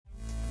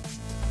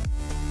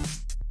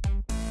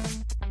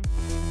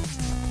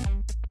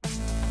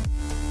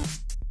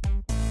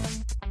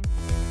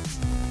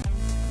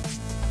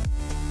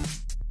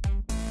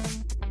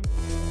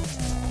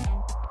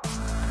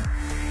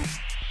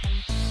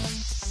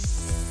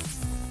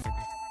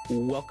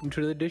Welcome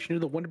to another edition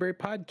of the Wonderberry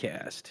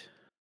Podcast.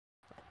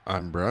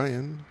 I'm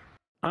Brian,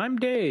 I'm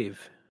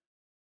Dave.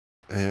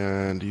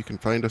 and you can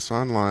find us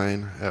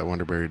online at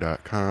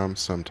wonderberry.com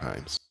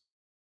sometimes.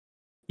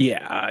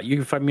 Yeah, you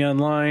can find me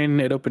online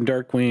at Open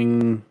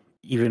Darkwing,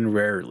 even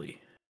rarely.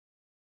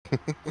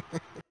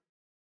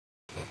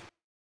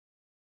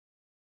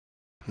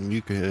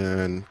 You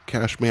can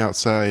cash me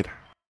outside.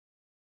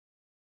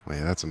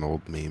 Wait, that's an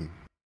old meme.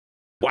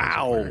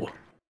 Wow.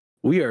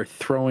 We are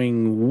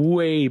throwing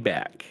way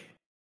back.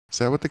 Is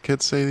that what the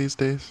kids say these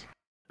days?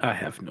 I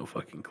have no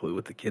fucking clue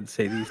what the kids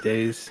say these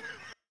days.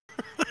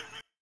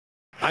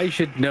 I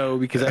should know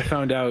because I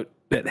found out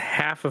that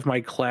half of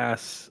my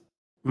class,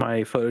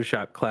 my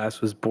Photoshop class,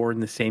 was born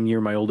the same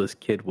year my oldest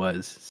kid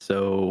was.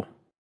 So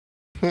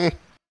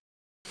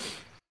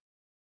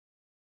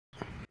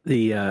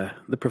the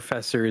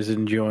professor is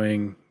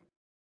enjoying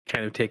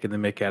kind of taking the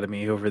mick out of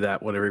me over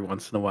that one every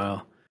once in a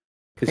while.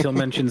 Because he'll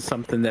mention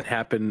something that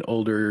happened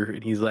older,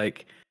 and he's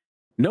like,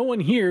 no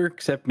one here,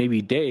 except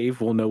maybe Dave,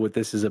 will know what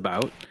this is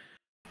about.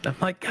 I'm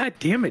like, God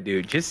damn it,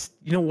 dude. Just,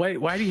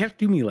 why do you have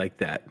to do me like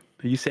that?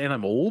 Are you saying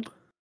I'm old?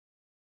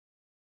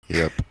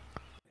 Yep.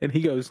 And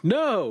he goes,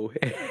 no.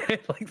 And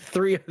like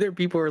three other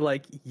people are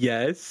like,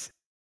 yes.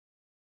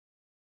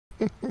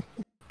 But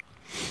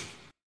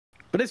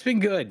it's been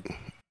good.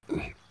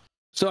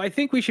 So I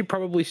think we should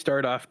probably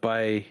start off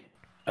by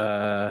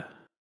talking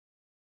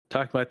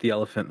about the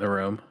elephant in the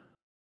room.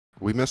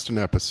 We missed an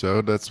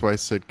episode. That's why I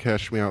said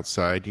cash me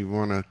outside. You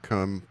want to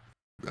come?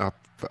 I'll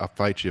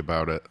fight you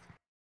about it.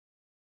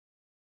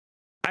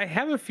 I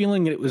have a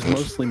feeling that it was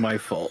mostly my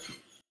fault.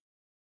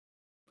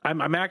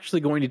 I'm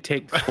actually going to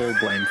take full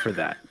blame for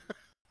that.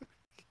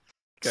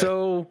 Okay.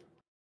 So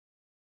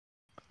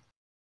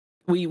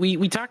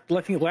we talked.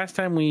 I think last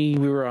time we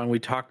were on, we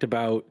talked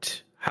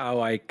about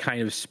how I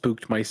kind of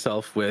spooked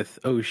myself with,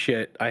 oh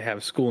shit, I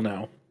have school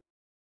now.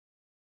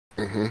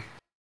 Mm-hmm.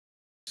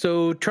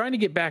 So trying to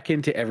get back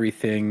into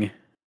everything,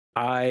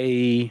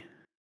 I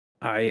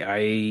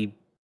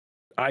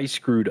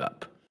screwed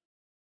up.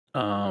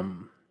 I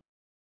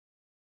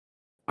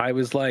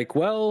was like,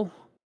 well,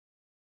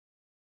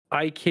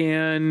 I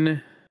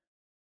can,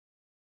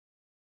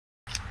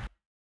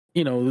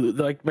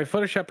 like my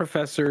Photoshop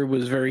professor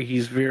was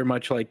he's very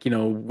much like,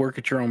 work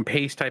at your own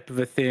pace type of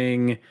a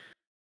thing,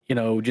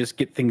 just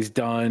get things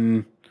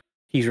done.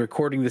 He's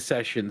recording the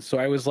session. So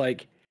I was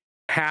like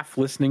half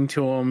listening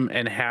to him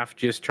and half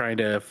just trying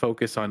to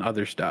focus on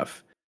other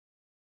stuff.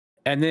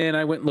 And then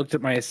I went and looked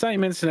at my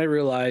assignments and I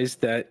realized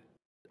that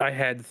I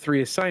had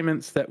 3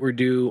 assignments that were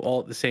due all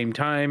at the same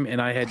time, and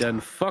I had done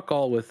fuck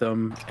all with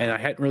them, and I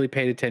hadn't really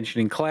paid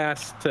attention in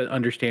class to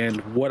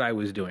understand what I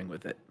was doing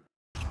with it.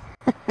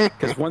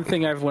 Because one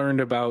thing I've learned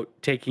about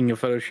taking a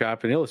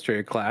Photoshop and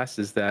Illustrator class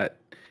is that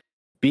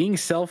being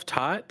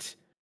self-taught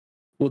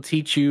will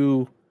teach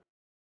you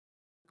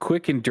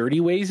quick and dirty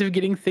ways of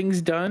getting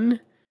things done.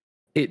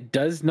 It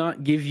does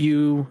not give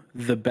you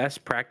the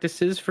best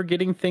practices for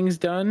getting things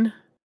done.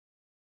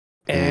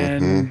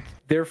 And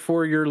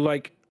therefore you're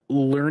like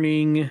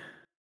learning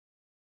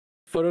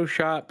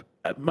Photoshop.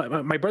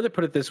 My brother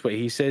put it this way.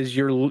 He says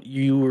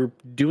you were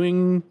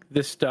doing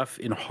this stuff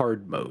in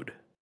hard mode.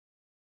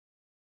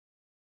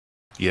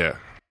 Yeah.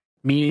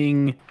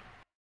 Meaning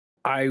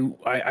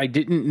I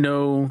didn't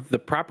know the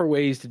proper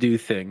ways to do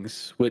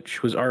things,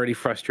 which was already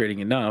frustrating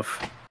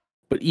enough.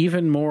 But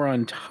even more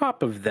on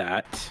top of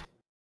that,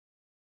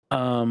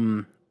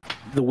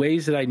 the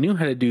ways that I knew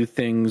how to do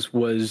things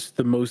was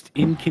the most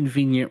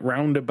inconvenient,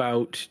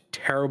 roundabout,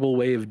 terrible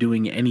way of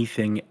doing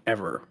anything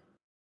ever.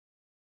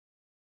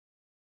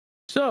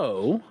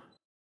 So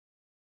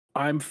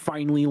I'm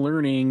finally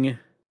learning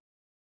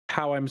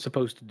how I'm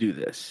supposed to do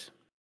this.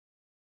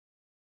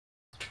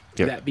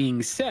 Yep. That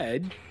being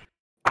said,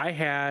 I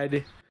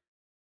had,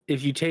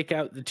 if you take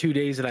out the 2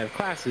 days that I have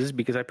classes,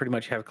 because I pretty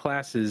much have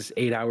classes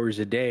 8 hours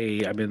a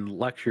day, I'm in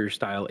lecture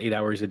style 8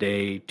 hours a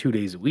day, 2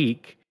 days a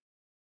week.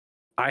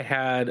 I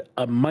had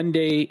a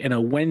Monday and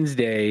a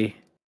Wednesday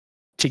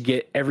to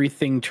get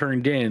everything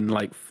turned in,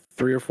 like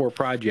 3 or 4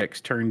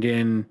 projects turned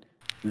in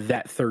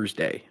that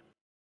Thursday.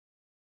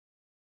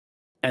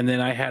 And then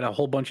I had a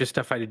whole bunch of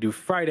stuff I had to do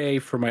Friday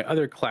for my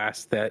other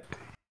class that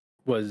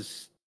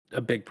was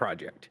a big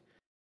project.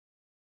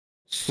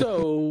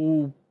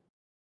 So,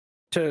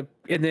 and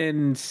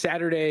then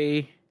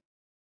Saturday,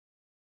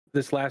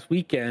 this last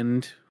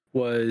weekend,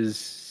 was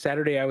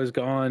Saturday I was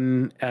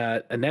gone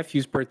at a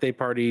nephew's birthday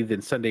party.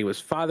 Then Sunday was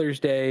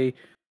Father's Day.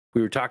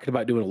 We were talking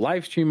about doing a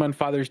live stream on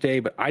Father's Day,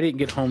 but I didn't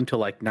get home till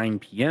like 9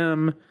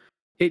 p.m.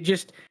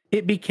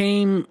 It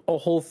became a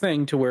whole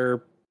thing to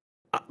where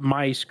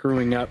my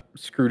screwing up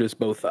screwed us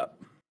both up.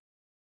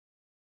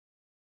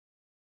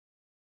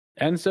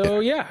 And so,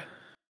 yeah.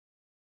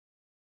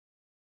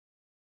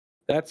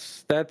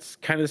 That's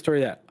kind of the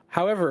story of that.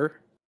 However,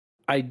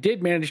 I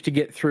did manage to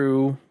get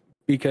through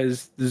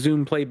because the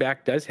Zoom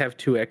playback does have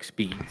 2x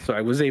speed. So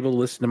I was able to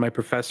listen to my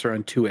professor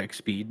on 2x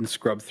speed and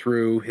scrub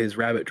through his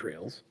rabbit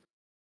trails.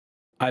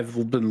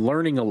 I've been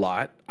learning a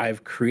lot.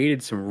 I've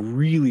created some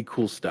really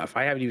cool stuff.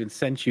 I haven't even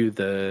sent you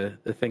the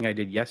thing I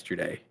did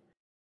yesterday.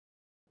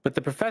 But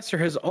the professor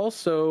has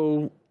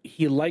also,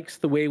 he likes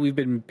the way we've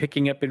been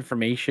picking up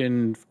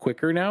information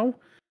quicker now.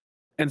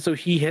 And so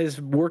he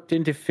has worked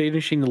into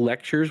finishing the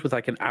lectures with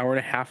like an hour and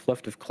a half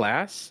left of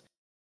class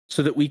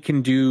so that we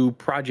can do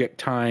project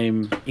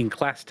time in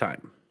class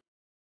time,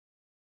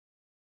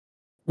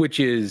 which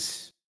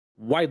is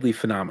widely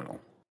phenomenal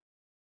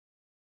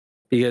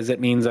because that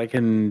means I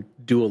can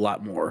do a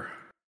lot more.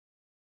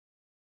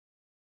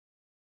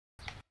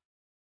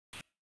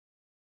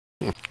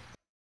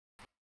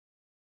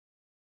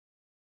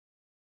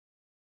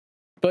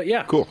 But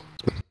yeah. Cool.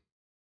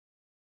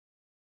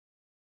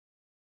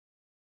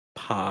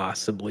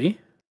 Possibly.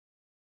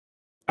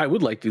 I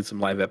would like to do some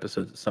live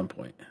episodes at some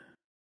point.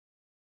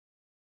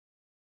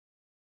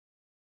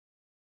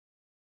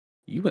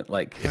 You went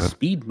like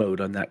speed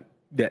mode on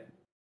that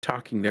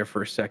talking there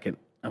for a second.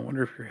 I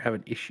wonder if you're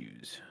having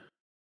issues.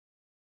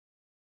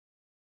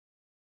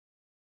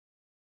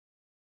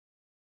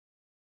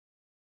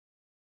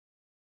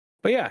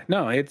 But yeah,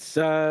 no, it's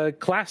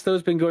class though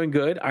has been going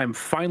good. I'm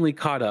finally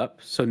caught up.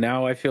 So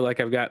now I feel like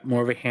I've got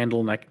more of a handle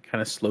and I can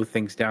kind of slow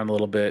things down a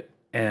little bit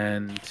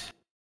and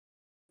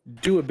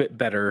do a bit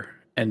better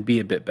and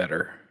be a bit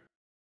better.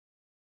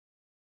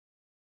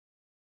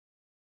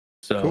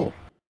 So cool.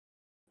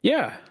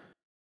 Yeah.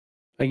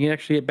 I can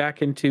actually get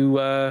back into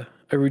a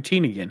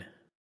routine again.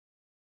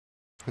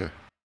 Yeah.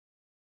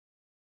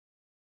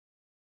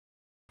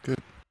 Good.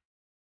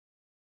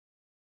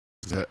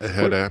 That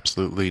had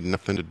absolutely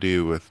nothing to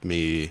do with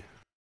me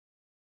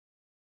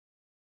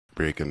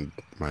breaking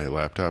my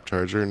laptop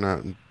charger and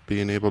not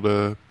being able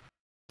to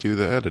do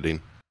the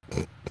editing.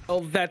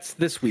 Oh, that's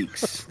this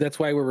week's. That's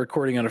why we're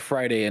recording on a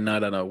Friday and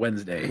not on a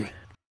Wednesday.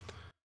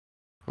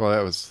 Well,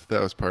 that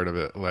was part of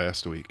it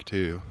last week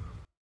too.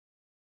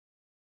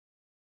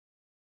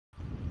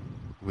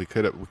 We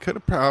could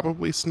have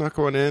probably snuck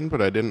one in,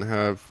 but I didn't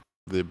have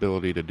the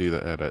ability to do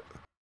the edit.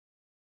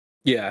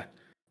 Yeah.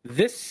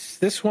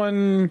 This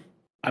one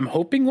I'm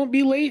hoping won't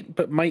be late,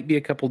 but might be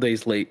a couple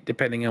days late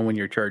depending on when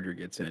your charger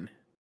gets in.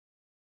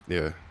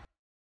 Yeah.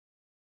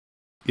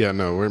 Yeah,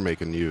 no,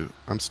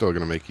 I'm still going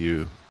to make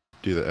you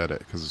do the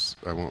edit cuz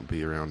I won't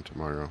be around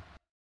tomorrow.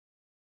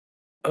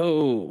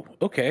 Oh,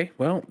 okay.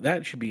 Well,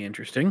 that should be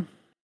interesting.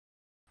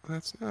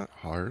 That's not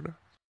hard.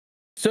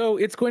 So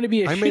it's going to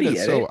be a shitty edit. I made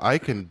it so I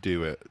can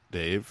do it,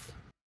 Dave.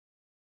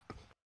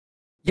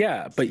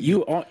 Yeah, but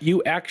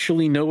you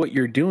actually know what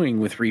you're doing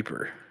with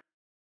Reaper.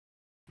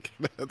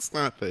 That's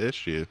not the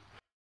issue.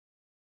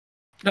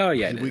 Oh,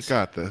 yeah, We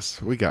got this.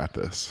 We got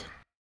this.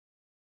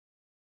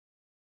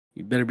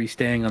 You better be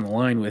staying on the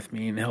line with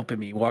me and helping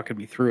me, walking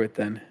me through it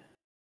then.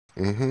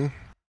 Mm-hmm.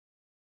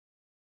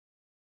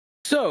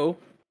 So,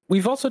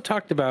 we've also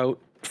talked about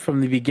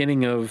from the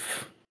beginning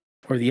of,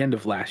 or the end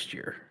of last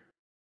year,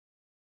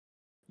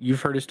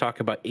 you've heard us talk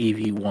about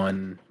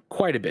AV1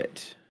 quite a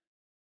bit.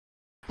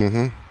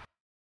 Mm-hmm.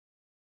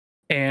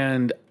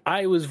 And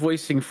I was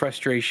voicing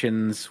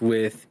frustrations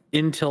with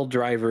Intel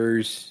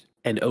drivers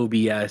and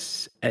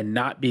OBS and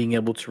not being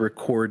able to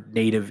record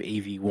native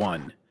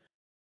AV1.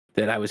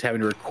 That I was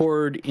having to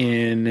record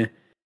in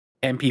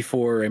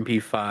MP4,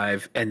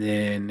 MP5, and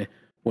then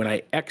when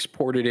I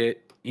exported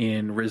it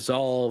in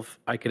Resolve,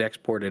 I could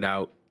export it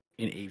out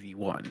in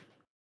AV1.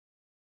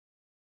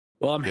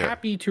 Well, I'm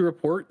happy to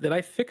report that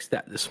I fixed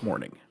that this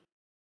morning.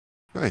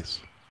 Nice.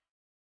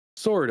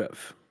 Sort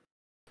of.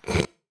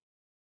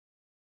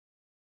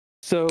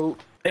 So,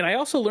 and I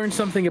also learned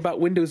something about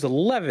Windows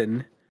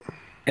 11,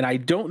 and I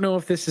don't know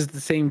if this is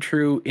the same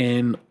true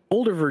in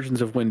older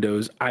versions of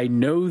Windows. I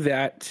know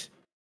that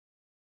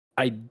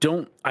I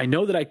don't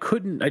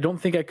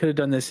think I could have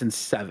done this in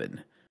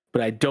 7,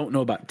 but I don't know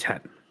about 10.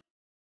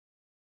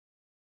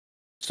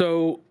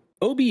 So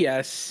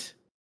OBS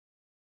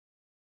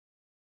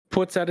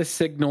puts out a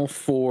signal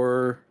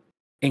for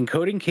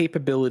encoding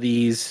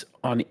capabilities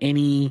on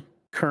any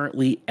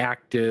currently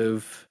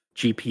active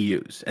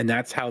GPUs, and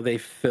that's how they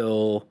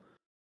fill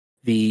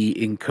the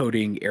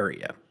encoding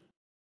area.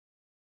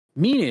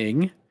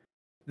 Meaning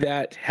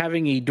that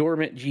having a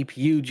dormant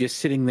GPU just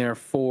sitting there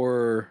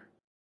for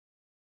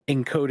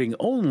encoding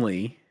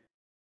only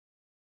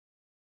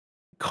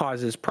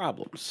causes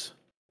problems,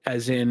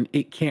 as in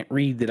it can't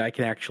read that I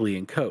can actually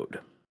encode.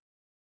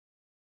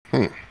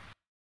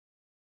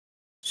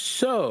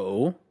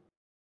 So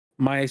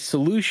my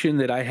solution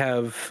that I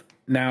have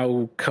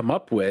now come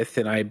up with,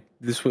 and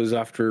this was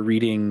after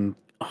reading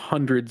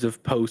hundreds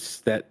of posts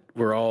that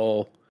were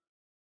all,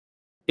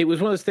 it was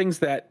one of those things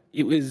that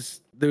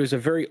there was a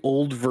very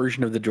old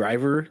version of the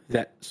driver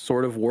that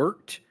sort of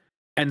worked.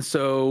 And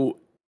so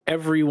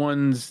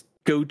everyone's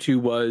go-to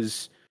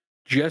was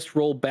just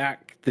roll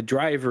back the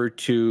driver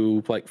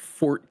to like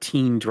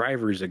 14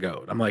 drivers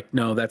ago. I'm like,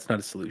 no, that's not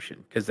a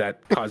solution because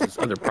that causes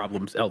other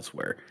problems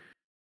elsewhere.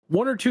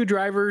 1 or 2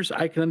 drivers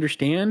I can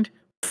understand.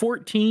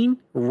 14,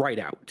 right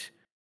out.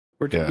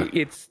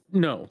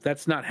 No,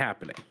 that's not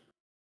happening.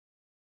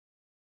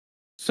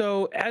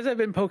 So as I've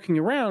been poking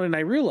around and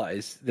I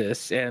realized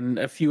this, and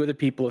a few other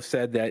people have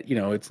said that,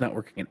 it's not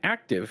working in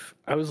active,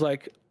 I was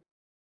like,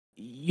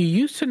 you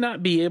used to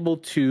not be able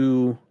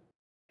to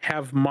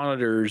have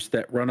monitors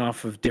that run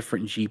off of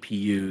different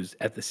GPUs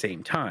at the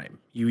same time.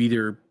 You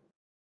either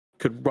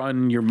could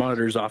run your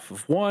monitors off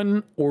of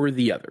one or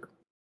the other.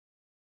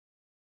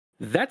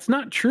 That's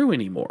not true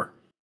anymore.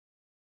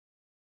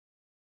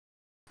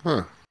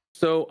 Huh.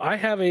 So I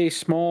have a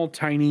small,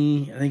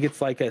 tiny, I think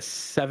it's like a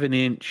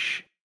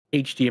 7-inch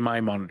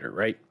HDMI monitor,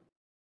 right?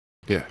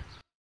 Yeah.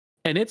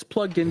 And it's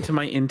plugged into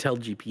my Intel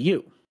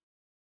GPU,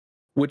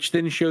 which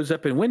then shows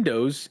up in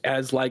Windows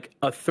as like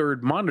a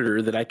third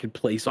monitor that I could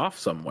place off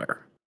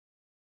somewhere.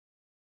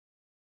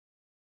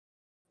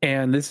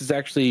 And this is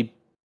actually,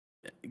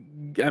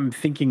 I'm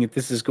thinking that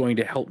this is going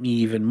to help me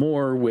even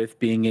more with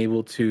being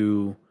able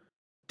to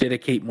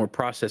dedicate more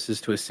processes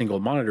to a single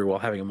monitor while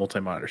having a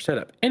multi-monitor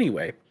setup.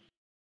 Anyway,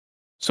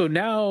 so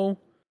now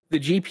the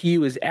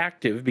GPU is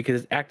active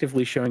because it's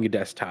actively showing a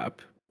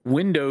desktop.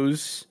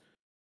 Windows,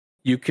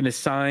 you can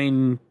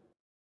assign,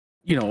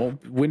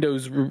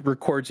 Windows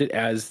records it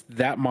as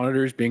that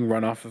monitor is being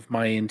run off of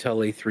my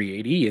Intel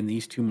A380, and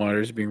these two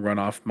monitors are being run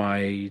off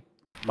my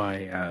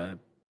RTX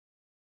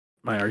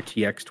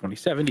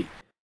 2070.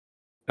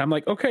 I'm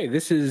like, okay,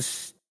 this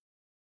is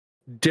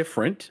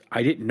different.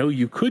 I didn't know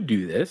you could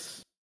do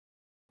this.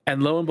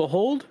 And lo and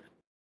behold,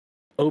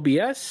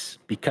 OBS,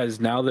 because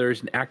now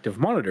there's an active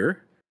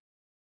monitor,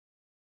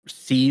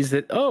 sees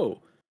that, oh,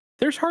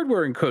 there's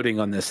hardware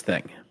encoding on this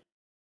thing.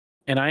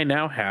 And I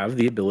now have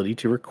the ability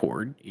to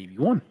record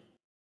 81.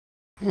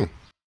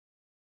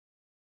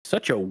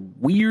 Such a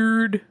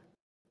weird,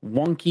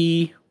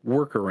 wonky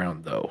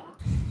workaround, though.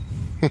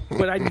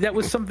 But that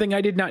was something I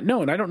did not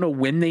know. And I don't know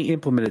when they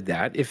implemented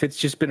that, if it's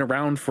just been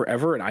around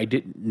forever and I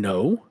didn't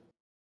know.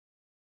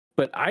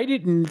 But I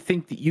didn't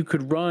think that you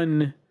could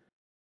run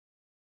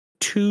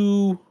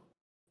two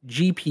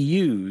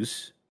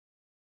GPUs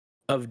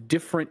of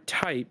different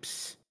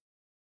types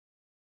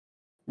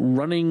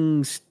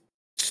running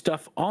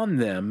stuff on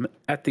them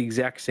at the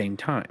exact same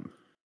time.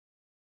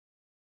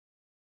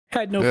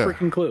 Had no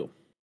freaking clue.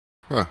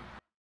 Huh.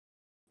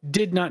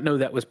 Did not know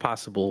that was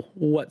possible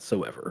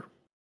whatsoever.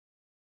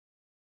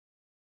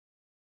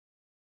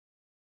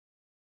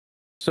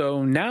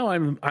 So now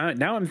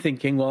I'm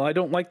thinking, well, I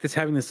don't like this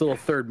having this little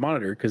third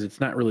monitor because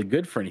it's not really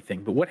good for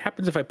anything. But what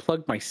happens if I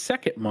plug my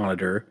second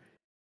monitor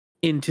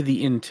into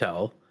the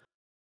Intel,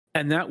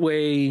 and that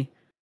way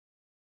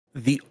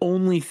the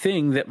only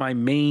thing that my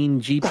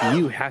main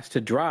GPU has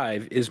to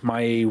drive is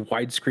my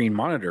widescreen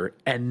monitor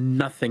and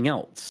nothing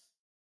else?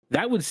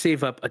 That would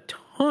save up a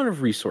ton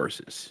of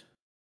resources.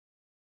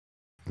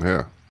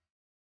 Yeah.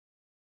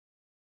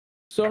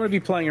 So I'm going to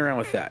be playing around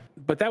with that.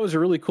 But that was a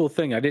really cool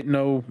thing. I didn't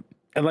know.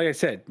 And like I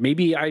said,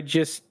 maybe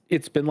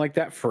it's been like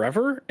that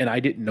forever and I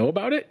didn't know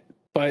about it.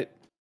 But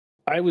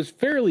I was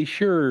fairly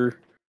sure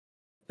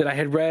that I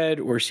had read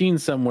or seen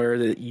somewhere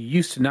that you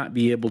used to not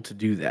be able to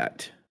do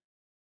that.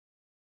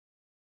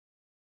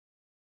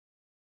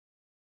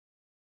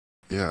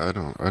 Yeah,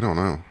 I don't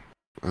know.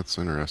 That's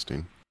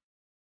interesting.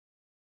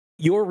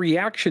 Your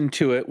reaction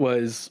to it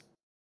was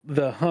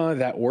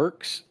that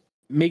works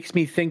makes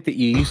me think that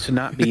you used to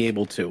not be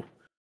able to.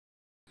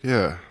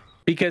 Yeah.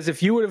 Because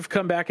if you would have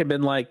come back and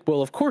been like,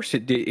 well, of course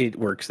it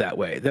works that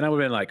way, then I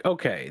would have been like,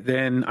 okay,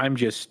 then I'm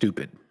just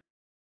stupid.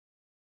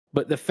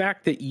 But the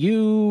fact that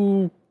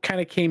you kind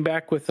of came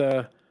back with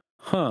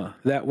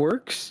that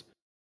works,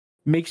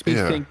 makes me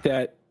think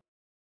that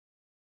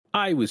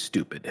I was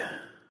stupid.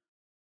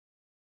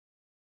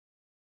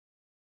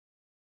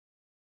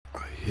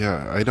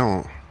 Yeah, I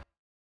don't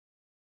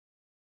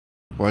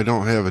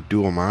have a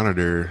dual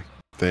monitor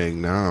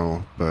thing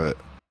now, but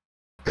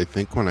I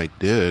think when I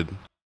did,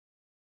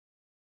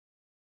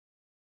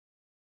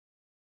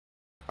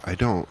 I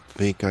don't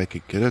think I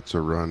could get it to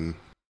run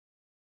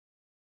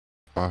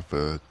off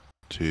of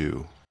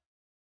two.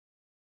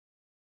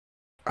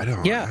 I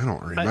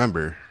don't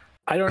remember.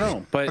 I don't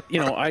know, but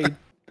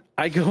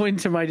I go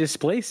into my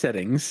display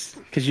settings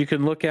because you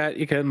can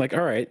like,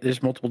 all right,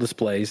 there's multiple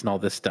displays and all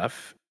this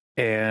stuff.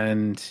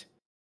 And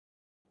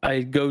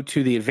I go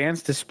to the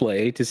advanced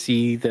display to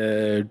see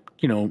the,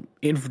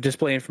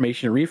 display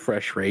information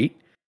refresh rate.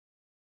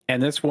 And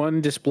this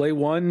one, display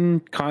one,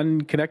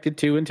 connected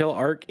to Intel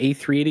Arc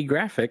A380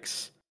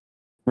 graphics,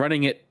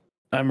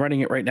 I'm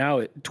running it right now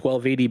at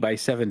 1280 by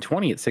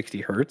 720 at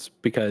 60 hertz,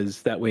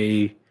 because that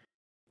way,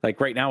 like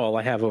right now, all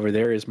I have over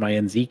there is my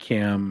NZ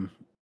cam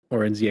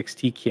or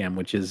NZXT cam,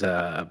 which is,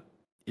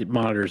 it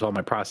monitors all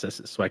my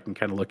processes. So I can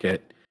kind of look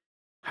at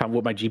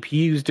what my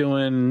GPU is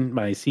doing,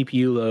 my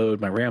CPU load,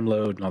 my RAM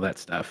load, and all that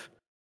stuff.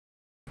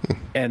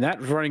 And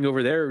that's running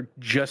over there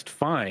just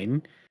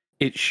fine.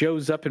 It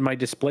shows up in my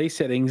display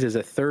settings as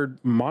a third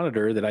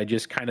monitor that I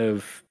just kind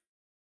of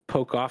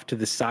poke off to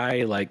the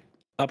side, like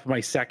up my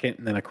second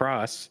and then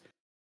across.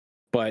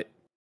 But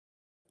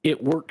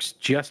it works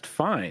just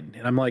fine.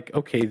 And I'm like,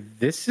 okay,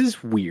 this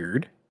is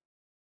weird.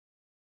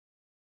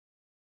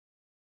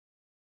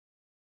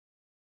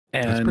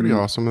 And that's pretty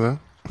awesome, though.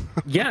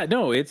 Yeah,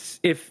 no, it's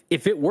if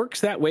it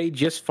works that way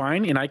just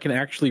fine, and I can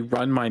actually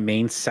run my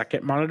main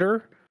second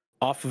monitor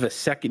off of a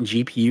second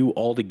GPU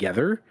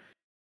altogether,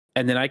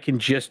 and then I can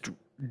just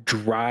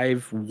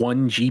drive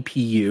one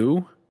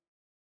GPU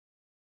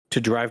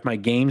to drive my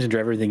games and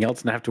drive everything else,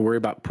 and not have to worry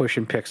about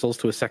pushing pixels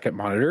to a second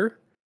monitor.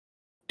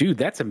 Dude,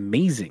 that's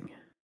amazing.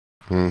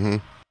 Mm-hmm.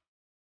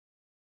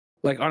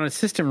 Like on a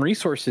system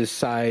resources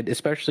side,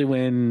 especially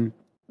when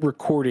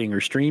recording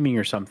or streaming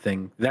or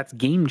something, that's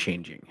game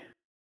changing.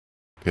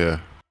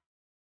 Yeah.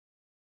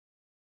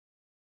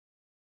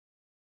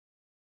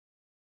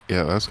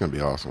 Yeah, that's gonna be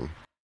awesome.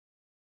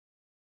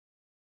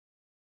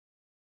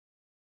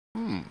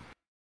 Hmm.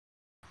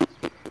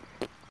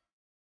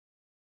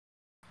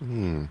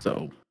 Hmm.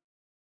 So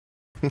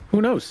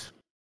who knows?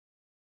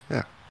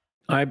 Yeah.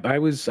 I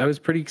was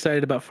pretty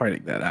excited about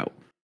finding that out.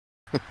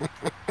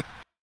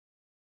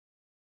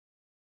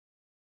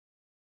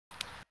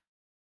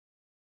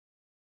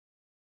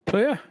 But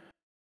yeah,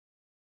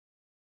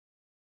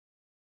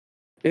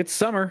 it's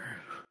summer.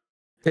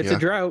 It's a Yeah.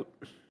 drought.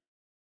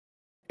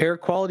 Air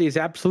quality is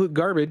absolute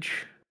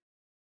garbage.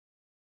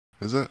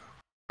 Is it?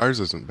 Ours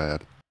isn't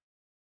bad.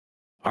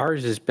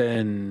 Ours has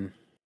been.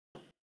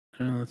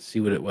 Let's see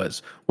what it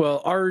was.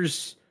 Well,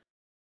 ours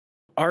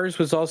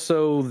was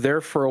also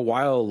there for a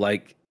while,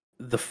 like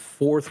the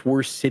fourth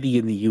worst city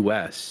in the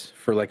U.S.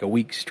 for like a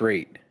week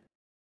straight.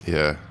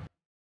 Yeah.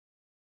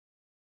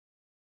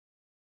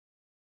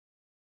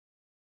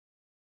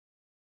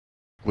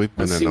 We've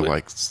been Let's in see the what.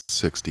 like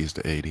 60s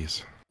to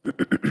 80s.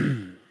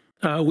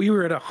 We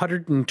were at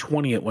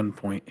 120 at one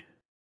point.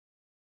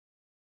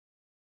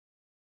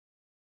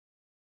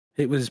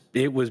 It was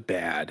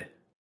bad.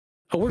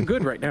 Oh, we're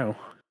good right now.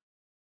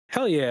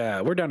 Hell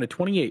yeah, we're down to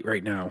 28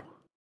 right now.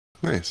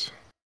 Nice.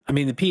 I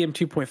mean, the PM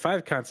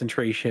 2.5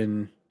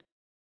 concentration,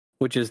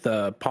 which is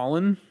the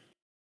pollen,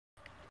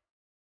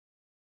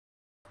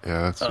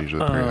 Yeah, that's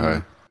usually pretty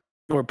high.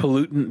 or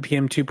pollutant,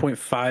 PM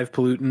 2.5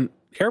 pollutant,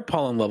 air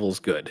pollen level is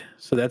good.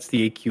 So that's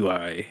the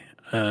AQI.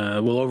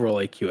 Well, overall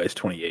AQI is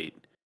 28.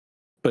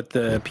 But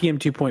the PM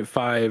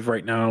 2.5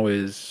 right now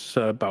is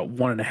about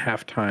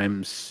 1.5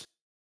 times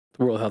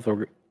the World Health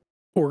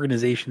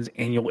Organization's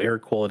annual air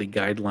quality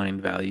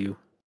guideline value.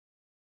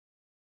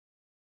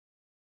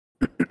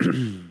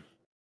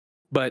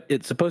 But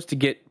it's supposed to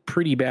get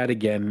pretty bad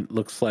again.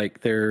 Looks like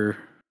they're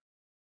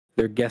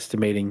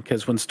guesstimating,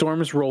 because when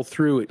storms roll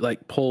through, it like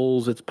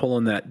it's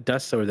pulling that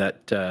dust or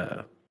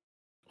that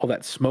all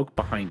that smoke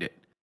behind it.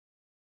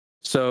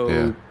 So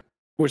Yeah.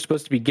 we're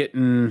supposed to be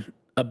getting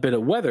a bit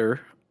of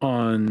weather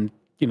on,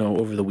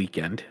 over the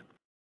weekend.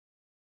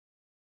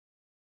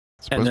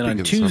 It's And supposed then to be on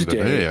getting some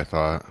today, Tuesday, I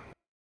thought.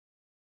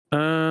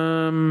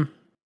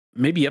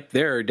 maybe up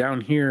there,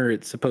 down here,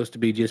 it's supposed to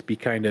be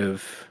kind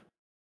of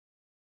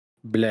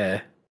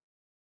bleh.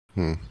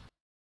 Hmm.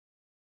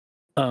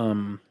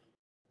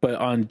 But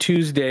on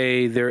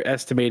Tuesday, they're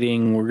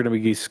estimating we're going to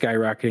be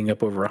skyrocketing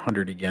up over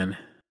 100 again.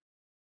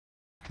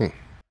 Hmm.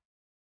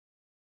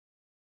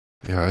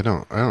 Yeah, I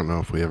don't know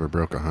if we ever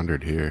broke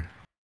 100 here.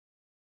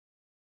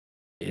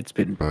 It's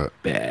been But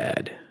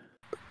bad.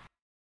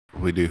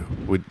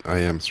 I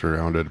am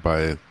surrounded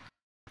by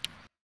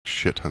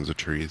shit tons of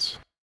trees.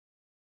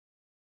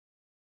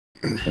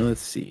 And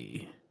let's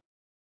see.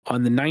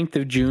 On the 9th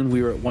of June,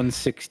 we were at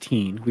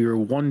 116. We were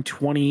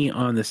 120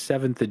 on the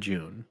 7th of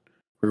June.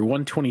 We were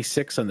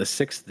 126 on the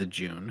 6th of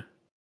June.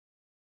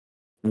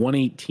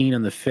 118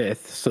 on the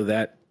 5th. So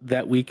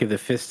that week of the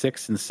 5th,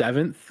 6th, and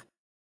 7th,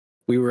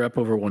 we were up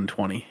over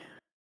 120.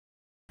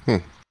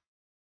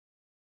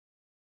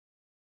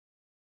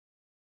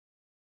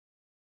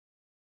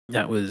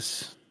 That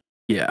was,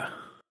 yeah.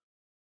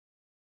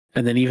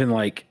 And then even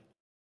like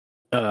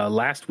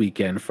last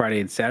weekend, Friday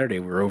and Saturday,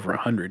 we were over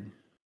 100.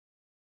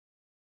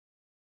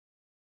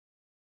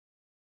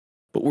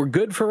 But we're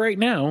good for right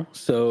now,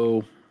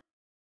 so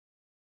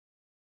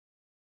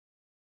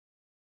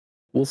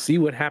we'll see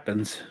what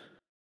happens.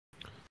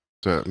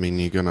 Does that mean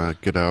you're gonna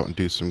get out and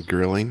do some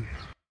grilling?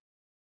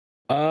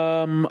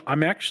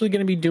 I'm actually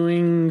going to be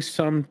doing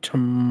some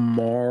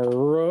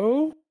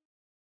tomorrow. I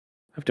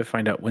have to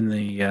find out when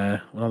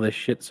when all this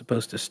shit's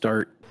supposed to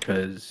start,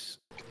 because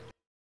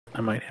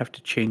I might have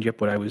to change up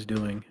what I was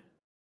doing.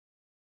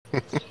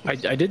 I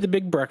did the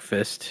big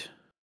breakfast.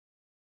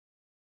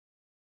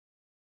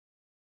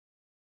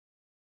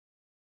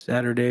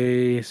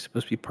 Saturday is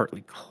supposed to be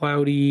partly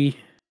cloudy.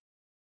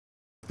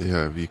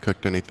 Yeah, have you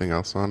cooked anything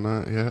else on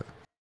that yet?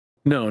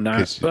 No, not.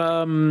 Case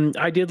you,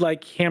 I did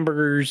like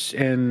hamburgers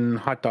and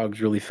hot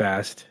dogs really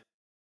fast.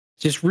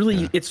 Just really,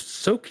 yeah. it's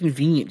so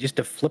convenient just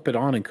to flip it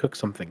on and cook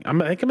something. I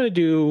think I'm gonna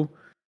do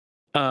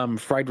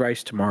fried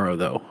rice tomorrow,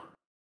 though.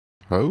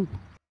 Oh,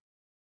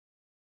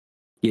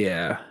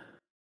 Yeah,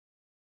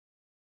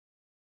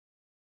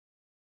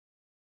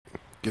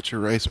 get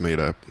your rice made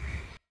up.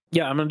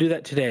 yeah, I'm gonna do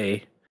that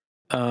today.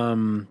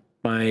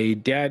 My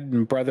dad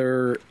and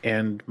brother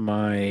and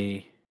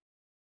my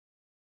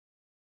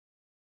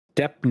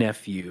step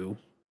nephew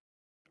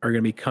are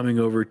gonna be coming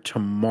over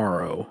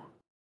tomorrow,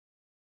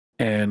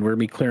 and we're gonna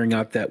be clearing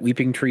out that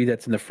weeping tree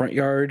that's in the front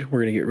yard.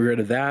 We're gonna get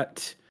rid of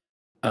that.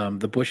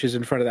 The bushes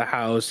in front of the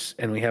house,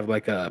 and we have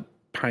like a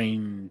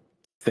pine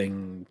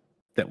thing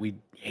that we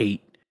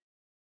hate.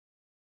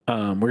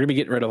 We're gonna be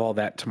getting rid of all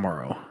that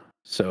tomorrow.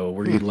 So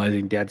we're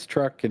utilizing Dad's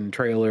truck and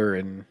trailer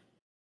and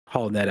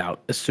hauling that out,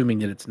 assuming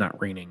that it's not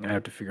raining. I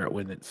have to figure out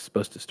when it's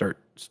supposed to start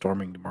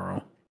storming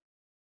tomorrow.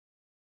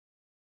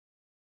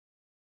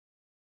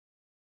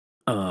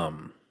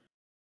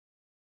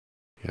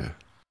 Yeah.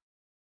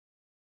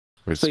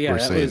 So yeah,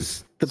 that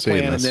was the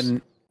plan. And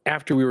then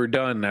after we were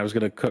done, I was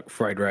gonna cook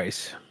fried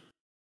rice.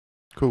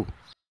 Cool.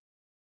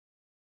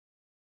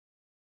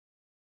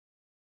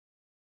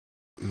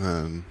 And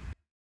then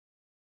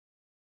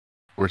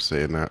we're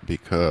saying that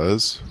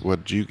because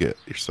what did you get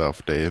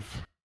yourself,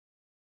 Dave?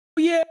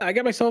 Yeah, I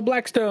got myself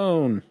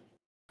Blackstone.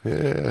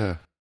 Yeah.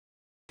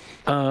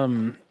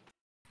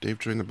 Dave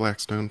joined the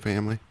Blackstone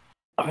family.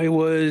 I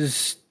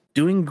was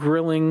doing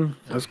grilling.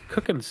 I was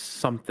cooking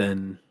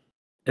something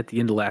at the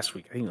end of last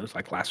week. I think it was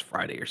like last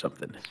Friday or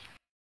something.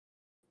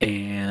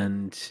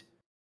 And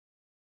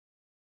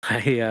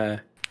I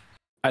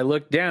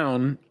looked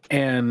down,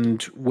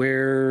 and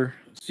so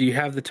you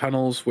have the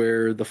tunnels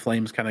where the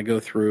flames kind of go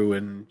through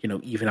and,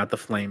 even out the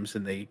flames,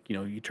 and they,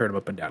 you turn them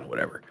up and down or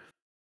whatever.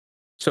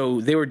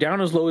 So they were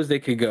down as low as they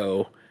could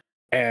go,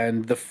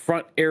 and the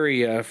front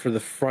area for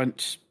the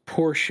front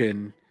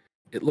portion,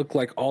 it looked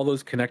like all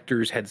those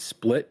connectors had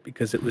split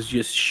because it was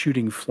just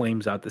shooting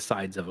flames out the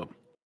sides of them.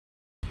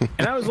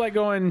 And I was like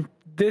going,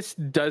 this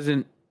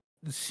doesn't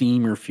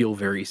seem or feel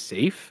very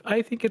safe.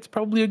 I think it's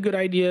probably a good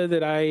idea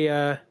that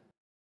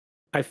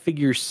I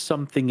figure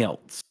something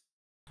else.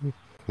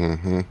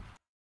 Mm-hmm.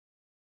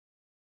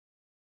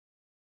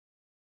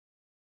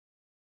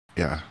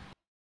 Yeah.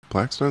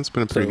 Blackstone's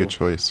been a pretty good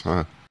choice,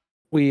 huh?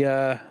 We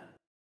kind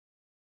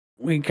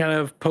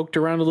of poked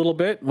around a little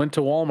bit, went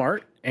to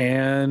Walmart,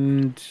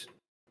 and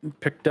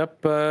picked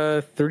up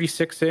a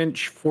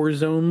 36-inch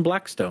 4-zone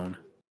Blackstone.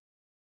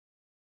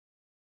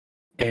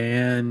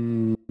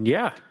 And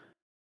yeah,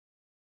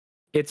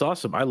 it's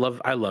awesome. I love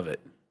it.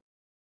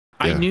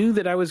 Yeah. I knew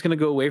that I was going to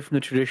go away from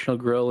the traditional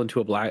grill into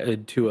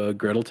a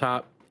griddle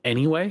top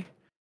anyway.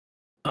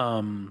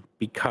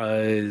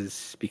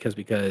 Because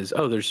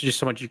there's just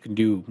so much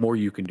more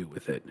you can do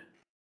with it.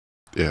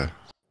 Yeah.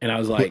 And I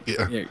was like,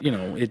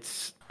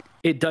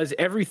 it does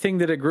everything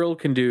that a grill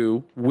can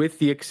do, with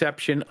the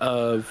exception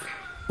of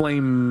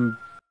flame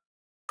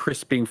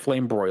crisping,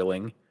 flame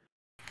broiling,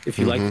 if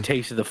you like the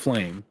taste of the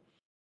flame.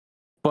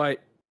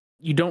 But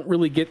you don't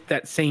really get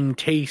that same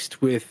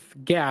taste with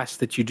gas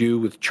that you do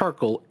with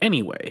charcoal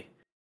anyway.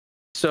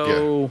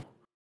 So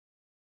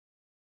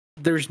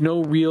there's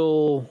no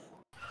real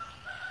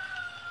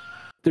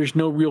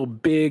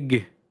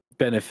big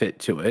benefit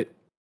to it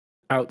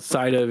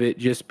outside of it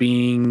just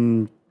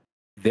being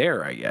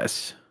there, I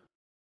guess.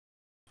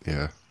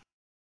 Yeah.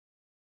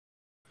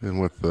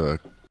 And with the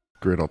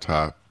griddle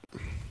top,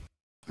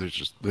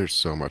 there's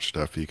so much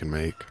stuff you can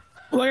make.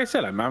 Well, like I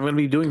said, I'm going to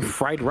be doing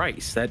fried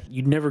rice. That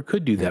you never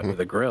could do that with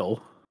a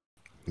grill.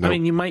 Nope. I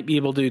mean, you might be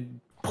able to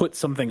put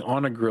something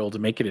on a grill to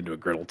make it into a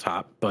griddle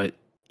top, but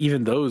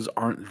even those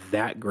aren't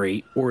that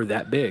great or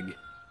that big.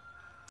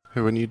 Hey,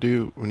 when you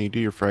do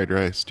your fried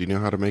rice, do you know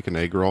how to make an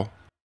egg roll?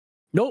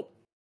 Nope.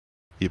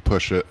 You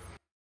push it.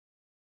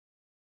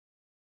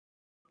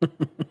 God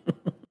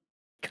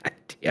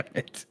damn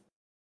it.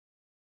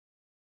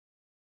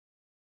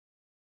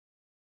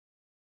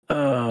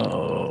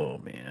 Oh,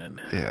 man.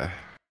 Yeah.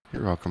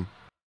 You're welcome.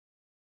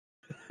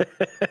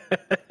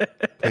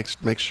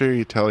 Make sure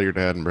you tell your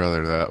dad and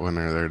brother that when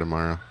they're there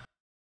tomorrow.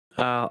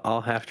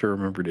 I'll have to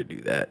remember to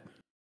do that.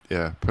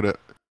 Yeah, put it.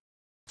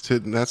 So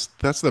that's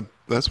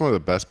one of the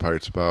best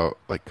parts about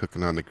like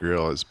cooking on the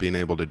grill is being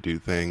able to do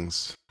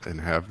things and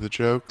have the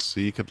jokes. So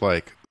you could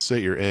like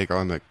sit your egg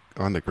on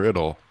the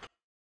griddle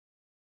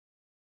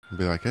and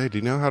be like, "Hey, do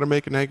you know how to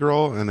make an egg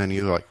roll?" And then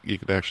you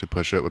could actually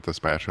push it with the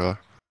spatula.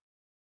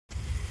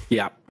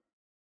 Yeah.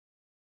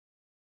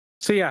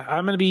 So yeah,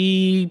 I'm going to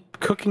be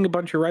cooking a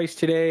bunch of rice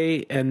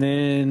today and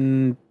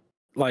then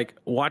like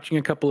watching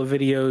a couple of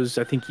videos.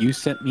 I think you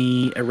sent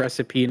me a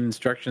recipe and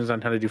instructions on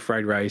how to do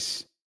fried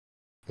rice.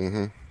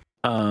 Mm-hmm.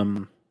 I'm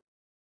going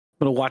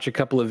to watch a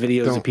couple of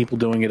videos of people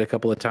doing it a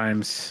couple of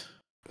times.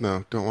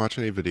 No, don't watch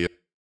any videos.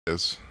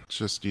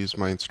 Just use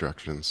my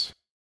instructions.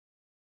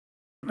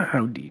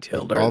 How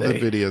detailed are they? All the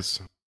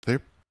videos,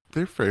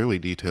 they're fairly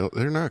detailed.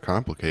 They're not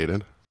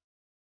complicated.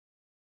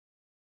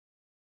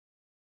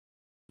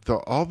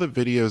 All the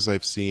videos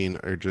I've seen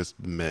are just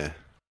meh.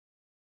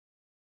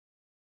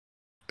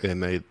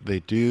 And they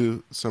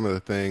do some of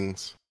the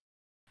things.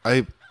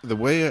 The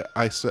way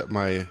I set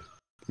my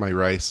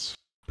rice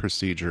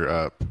procedure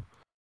up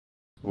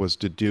was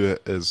to do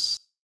it as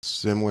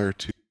similar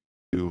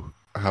to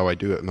how I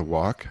do it in the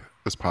wok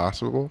as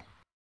possible.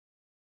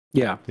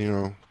 Yeah.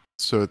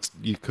 So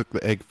you cook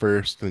the egg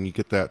first, then you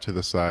get that to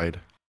the side.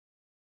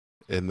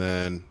 And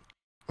then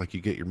like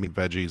you get your meat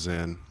veggies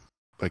in.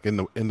 Like in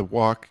the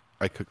wok,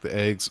 I cook the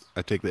eggs,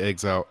 I take the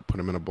eggs out, put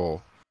them in a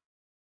bowl.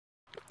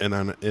 And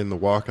then in the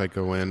wok, I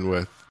go in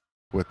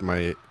with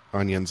my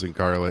onions and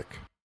garlic.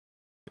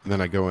 And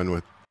then I go in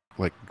with,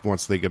 like,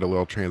 once they get a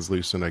little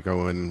translucent, I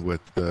go in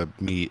with the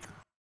meat.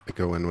 I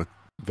go in with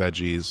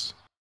veggies,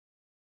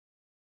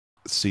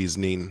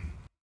 seasoning,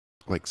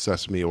 like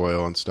sesame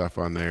oil and stuff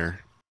on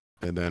there.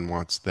 And then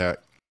once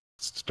that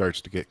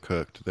starts to get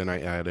cooked, then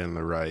I add in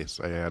the rice.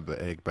 I add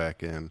the egg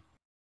back in.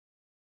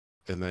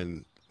 And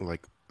then,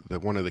 like,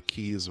 one of the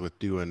keys with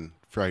doing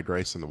fried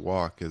rice in the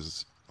wok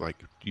is,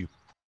 like, you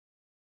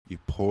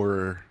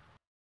pour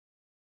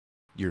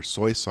your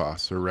soy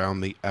sauce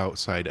around the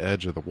outside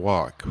edge of the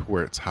wok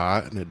where it's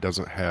hot and it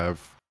doesn't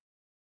have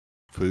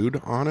food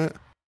on it.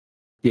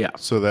 Yeah.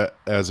 So that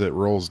as it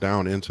rolls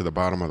down into the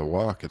bottom of the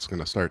wok, it's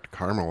going to start to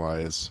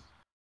caramelize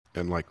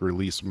and, like,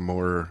 release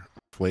more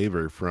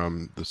flavor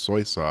from the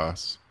soy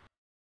sauce.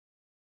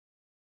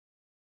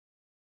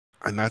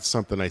 And that's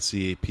something I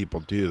see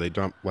people do. They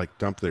dump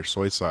their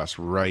soy sauce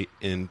right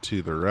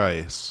into the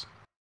rice.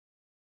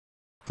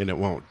 And it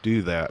won't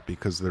do that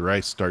because the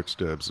rice starts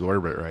to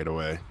absorb it right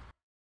away.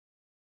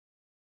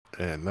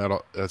 And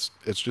it's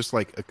just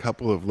like a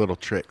couple of little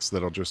tricks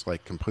that'll just,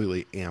 like,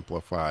 completely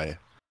amplify.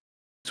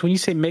 So when you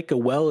say make a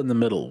well in the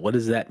middle, what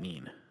does that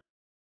mean?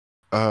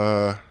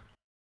 So,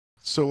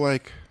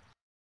 like,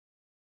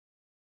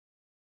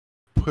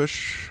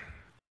 push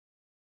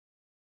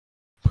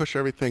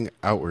everything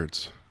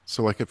outwards.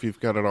 So, like, if you've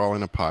got it all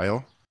in a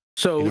pile.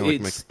 So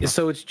like,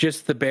 it's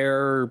just the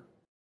bare.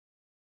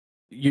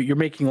 You're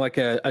making like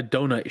a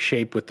donut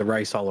shape with the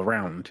rice all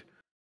around,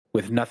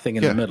 with nothing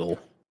in the middle.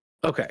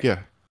 Okay. Yeah.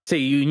 So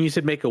you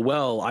said make a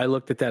well. I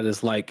looked at that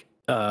as like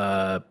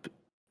a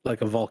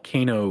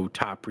volcano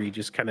top where you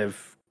just kind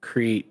of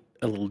create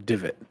a little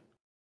divot.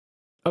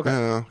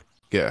 Okay.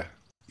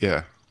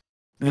 Yeah.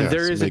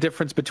 There is a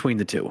difference between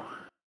the two.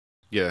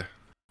 Yeah.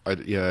 I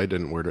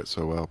didn't word it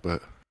so well,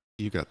 but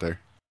you got there.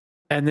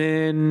 And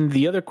then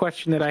the other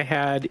question that I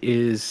had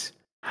is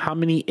how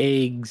many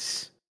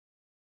eggs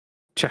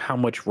to how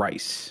much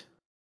rice?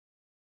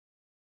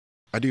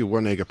 I do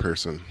 1 egg a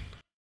person.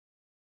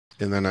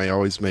 And then I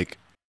always make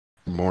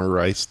more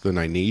rice than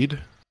I need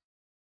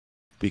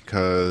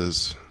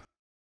because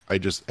I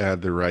just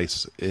add the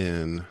rice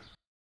in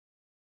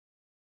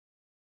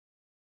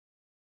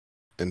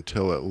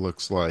until it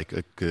looks like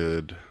a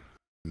good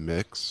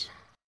mix.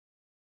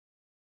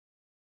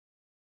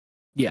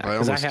 Yeah,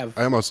 because I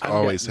almost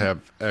always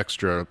have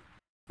extra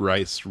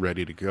rice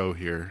ready to go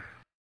here.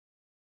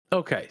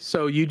 Okay,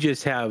 so you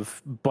just have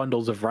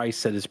bundles of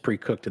rice that is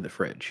pre-cooked in the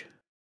fridge.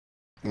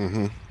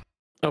 Mm-hmm.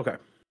 Okay.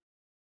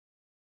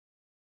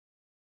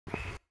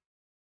 Because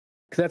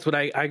that's what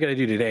I got to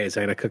do today is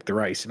I got to cook the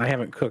rice. And I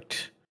haven't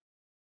cooked,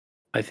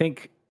 I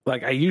think,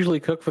 like I usually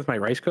cook with my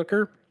rice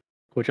cooker,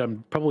 which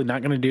I'm probably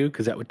not going to do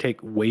because that would take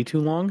way too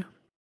long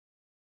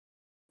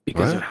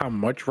because of how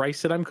much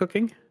rice that I'm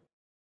cooking.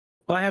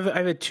 Well, I have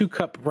a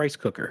 2-cup rice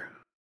cooker.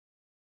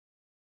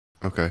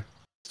 Okay.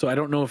 So I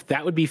don't know if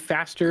that would be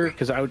faster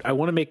because I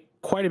want to make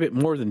quite a bit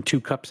more than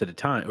 2 cups at a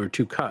time or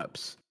 2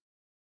 cups.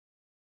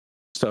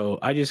 So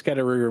I just got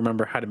to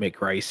remember how to make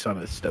rice on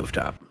a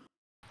stovetop.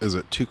 Is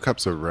it 2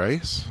 cups of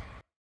rice?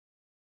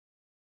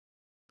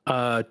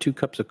 2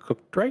 cups of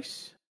cooked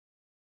rice.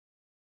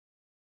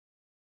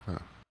 Huh.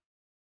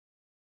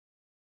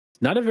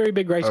 Not a very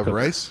big rice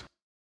cooker.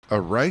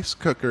 A rice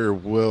cooker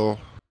will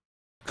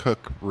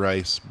cook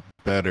rice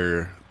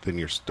better than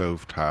your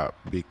stovetop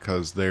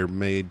because they're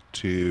made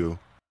to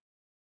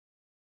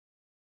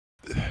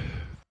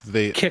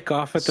kick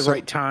off at the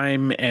right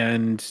time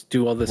and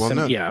do all this.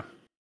 Yeah.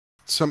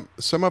 Some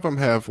of them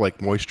have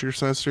like moisture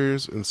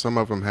sensors and some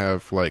of them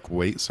have like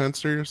weight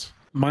sensors.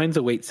 Mine's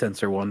a weight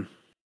sensor one.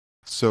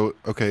 So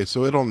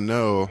it'll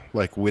know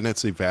like when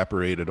it's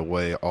evaporated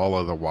away all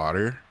of the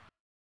water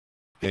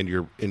and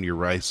your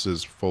rice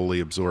has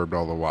fully absorbed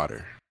all the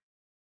water.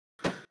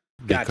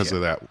 Because of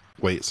that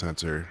weight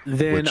sensor.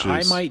 Then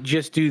I might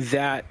just do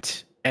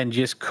that and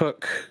just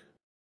cook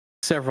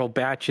several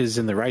batches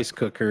in the rice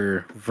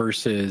cooker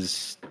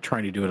versus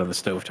trying to do it on the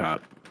stovetop.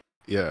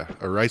 Yeah,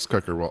 a rice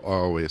cooker will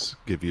always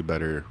give you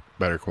better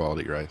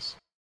quality rice.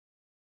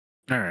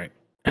 All right.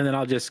 And then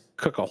I'll just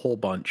cook a whole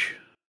bunch.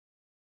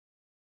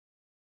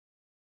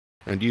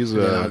 And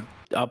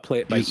I'll play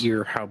it by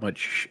ear how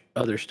much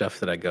other stuff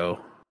that I go.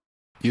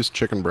 Use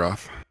chicken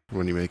broth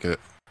when you make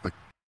it. Like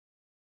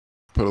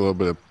put a little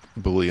bit of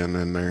bouillon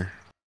in there.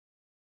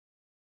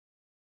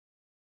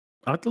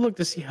 I'll have to look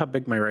to see how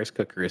big my rice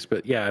cooker is,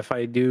 but yeah, if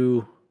I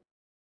do,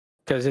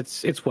 because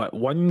it's what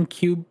 1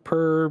 cube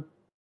per.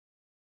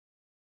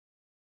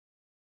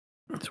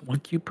 It's 1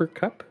 cube per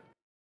cup.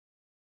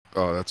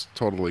 Oh, that's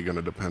totally going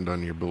to depend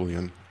on your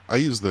bouillon. I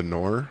use the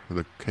Knorr,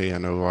 the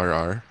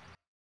Knorr,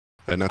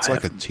 and that's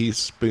like a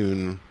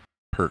teaspoon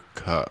per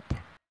cup.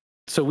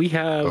 So we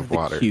have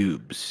the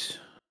cubes.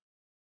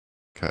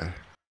 Okay.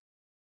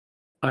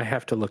 I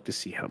have to look to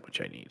see how much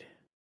I need.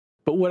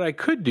 But what I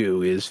could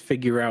do is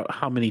figure out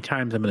how many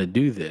times I'm going to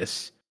do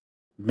this,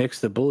 mix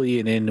the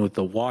bouillon in with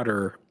the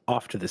water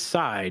off to the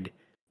side,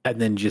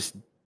 and then just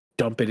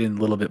dump it in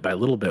little bit by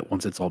little bit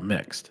once it's all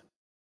mixed.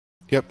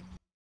 Yep.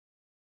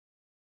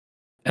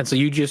 And so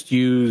you just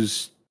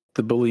use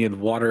the Boolean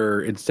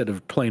water instead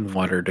of plain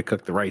water to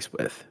cook the rice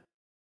with.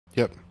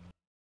 Yep.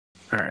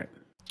 All right.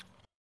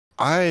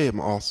 I am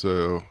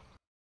also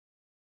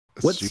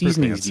What super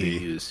seasonings do you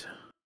fancy. use?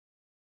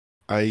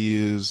 I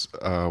use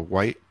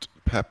white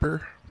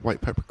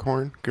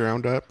peppercorn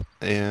ground up,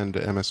 and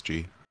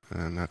MSG,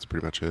 and that's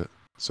pretty much it.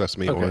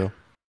 Sesame oil.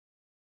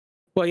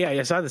 Well, yeah,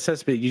 I saw the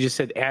sesame. You just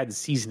said add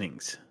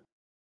seasonings.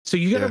 So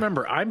you got to Yeah.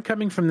 remember, I'm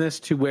coming from this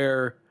to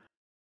where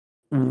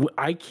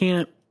I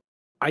can't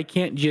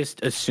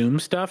just assume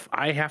stuff.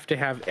 I have to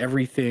have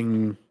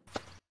everything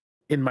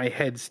in my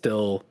head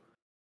still.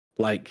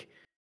 Like,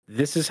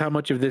 this is how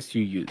much of this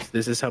you use.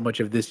 This is how much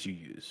of this you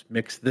use.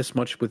 Mix this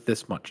much with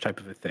this much, type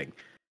of a thing.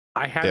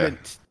 I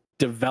haven't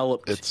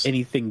developed It's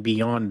anything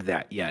beyond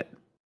that yet.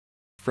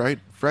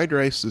 fried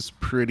rice is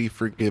pretty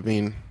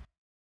forgiving.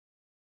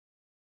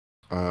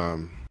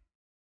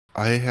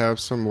 I have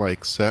some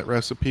like set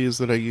recipes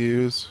that I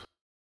use,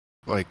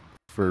 like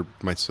for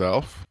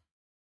myself.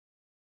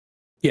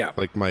 Yeah.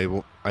 Like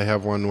I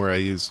have one where I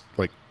use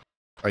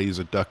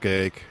a duck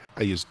egg.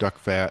 I use duck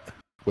fat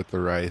with the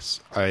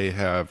rice. I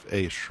have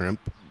a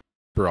shrimp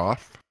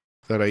broth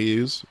that I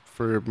use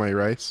for my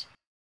rice.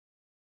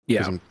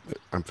 Yeah.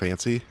 I'm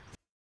fancy.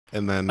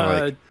 And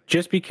then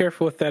just be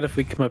careful with that if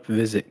we come up and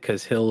visit,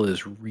 because Hill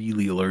is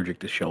really allergic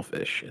to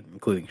shellfish,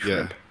 including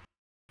shrimp.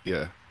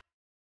 Yeah.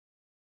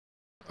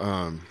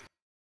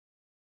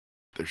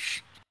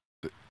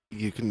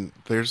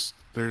 There's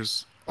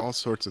there's all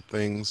sorts of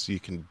things you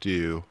can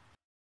do.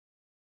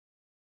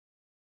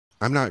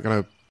 I'm not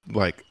gonna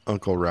like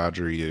Uncle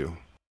Roger you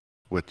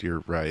with your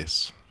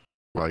rice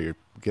while you're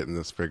getting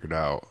this figured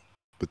out,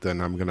 but then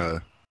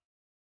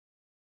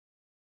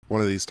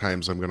one of these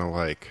times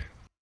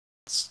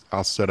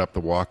I'll set up the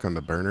wok on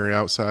the burner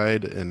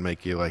outside and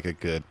make you like a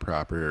good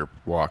proper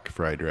wok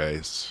fried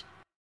rice.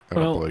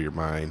 That'll blow your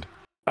mind.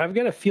 I've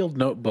got a field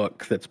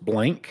notebook that's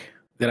blank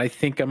that I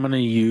think I'm going to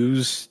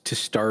use to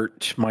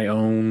start my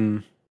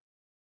own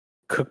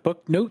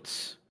cookbook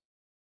notes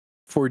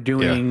for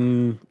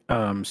doing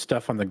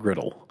stuff on the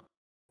griddle.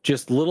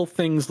 Just little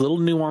things, little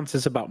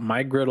nuances about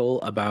my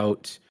griddle,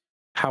 about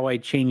how I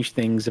change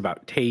things,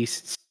 about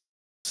tastes,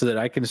 so that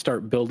I can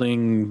start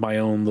building my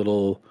own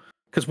little...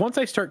 Because once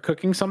I start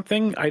cooking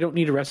something, I don't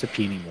need a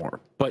recipe anymore.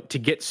 But to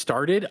get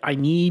started, I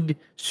need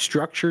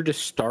structure to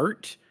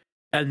start,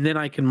 and then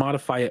I can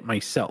modify it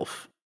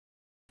myself.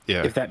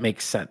 Yeah. If that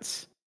makes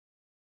sense.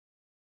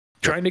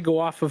 Trying to go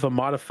off of a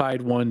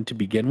modified one to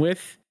begin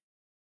with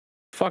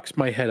fucks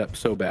my head up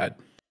so bad.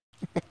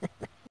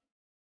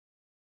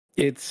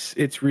 It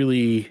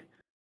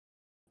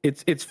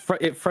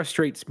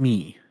frustrates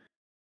me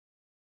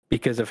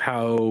because of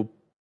how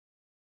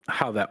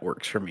that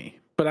works for me.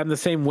 But I'm the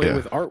same way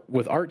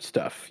with art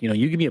stuff. You know,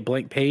 you give me a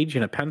blank page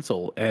and a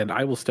pencil and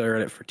I will stare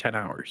at it for 10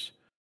 hours.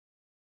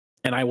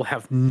 And I will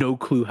have no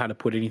clue how to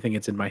put anything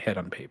that's in my head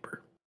on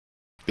paper.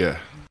 Yeah.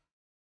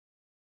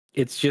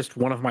 It's just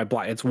one of my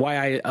it's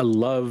why I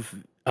love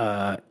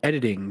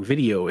editing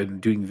video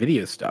and doing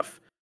video stuff,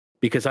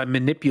 because I'm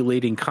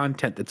manipulating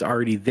content that's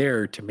already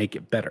there to make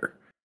it better.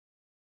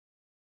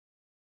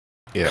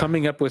 Yeah.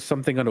 Coming up with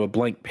something onto a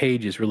blank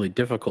page is really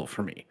difficult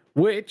for me,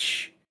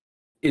 which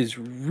is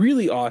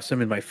really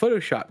awesome in my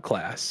Photoshop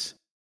class,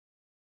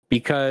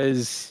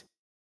 because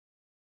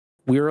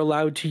we're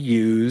allowed to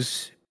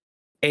use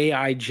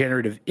AI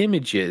generative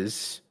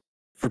images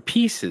for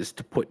pieces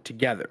to put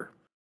together.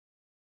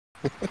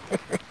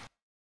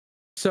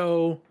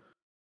 So,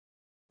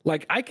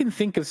 like, I can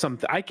think of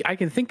something. I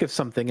can think of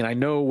something, and I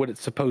know what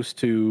it's supposed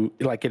to,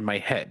 like, in my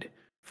head.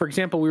 For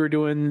example, we were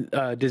doing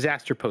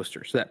disaster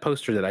posters. That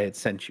poster that I had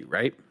sent you,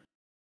 right?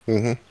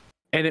 Mm-hmm.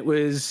 And it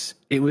was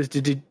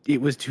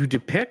to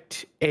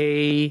depict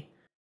a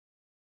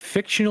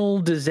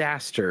fictional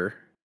disaster,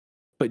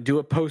 but do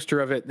a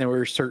poster of it. And there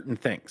were certain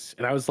things,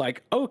 and I was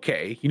like,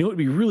 okay, you know what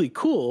would be really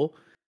cool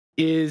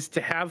is to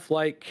have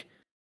like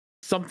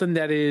something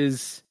that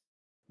is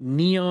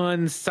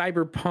neon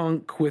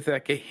cyberpunk with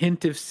like a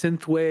hint of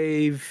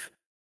synthwave,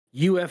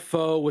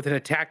 UFO with an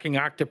attacking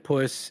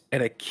octopus,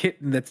 and a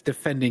kitten that's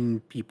defending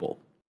people.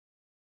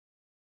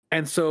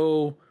 And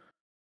so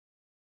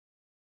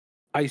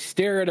I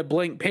stare at a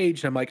blank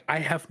page and I'm like, I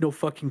have no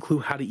fucking clue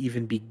how to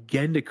even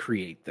begin to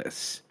create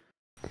this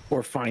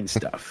or find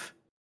stuff.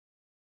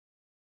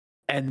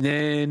 And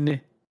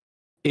then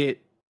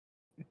it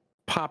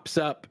pops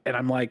up and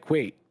I'm like,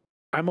 wait,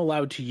 I'm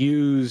allowed to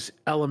use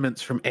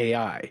elements from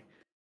AI.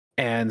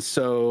 And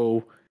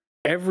so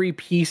every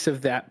piece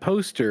of that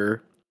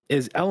poster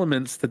is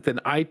elements that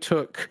then I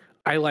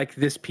like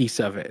this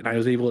piece of it, and I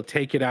was able to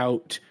take it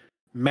out,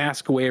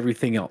 mask away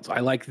everything else. I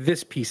like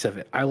this piece of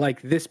it. I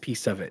like this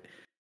piece of it.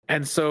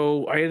 And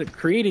so I ended up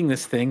creating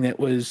this thing that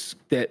was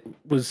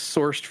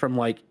sourced from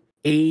like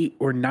 8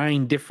 or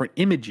 9 different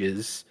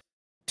images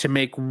to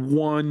make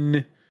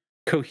one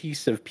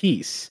cohesive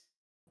piece,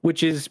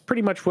 which is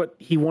pretty much what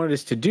he wanted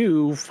us to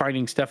do,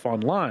 finding stuff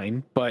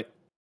online, but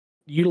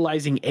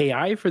utilizing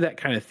AI for that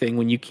kind of thing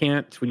when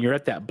you're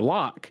at that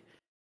block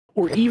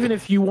or even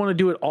if you want to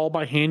do it all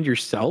by hand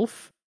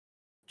yourself,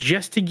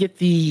 just to get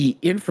the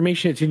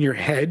information that's in your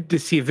head to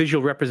see a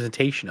visual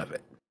representation of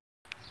it.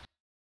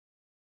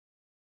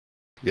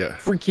 Yeah.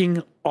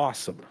 Freaking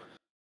awesome.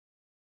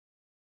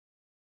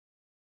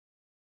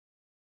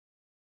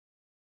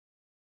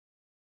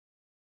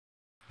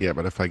 Yeah,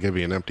 but if I give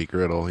you an empty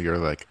griddle, you're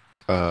like,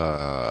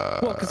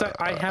 Well, because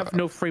I have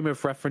no frame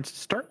of reference to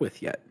start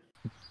with yet.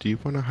 do you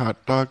want a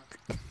hot dog?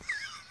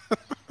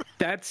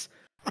 That's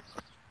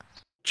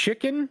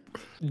chicken,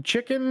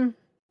 and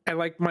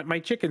like my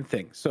chicken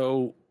thing.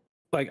 So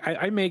like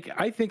I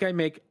think I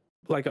make,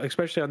 like,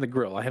 especially on the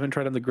grill. I haven't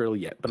tried on the grill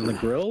yet, but on the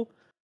grill,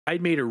 I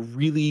made a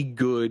really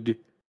good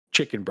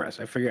chicken breast.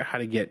 I figured out how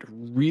to get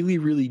really,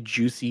 really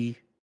juicy,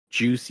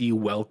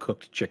 well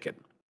cooked chicken.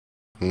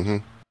 Mm-hmm.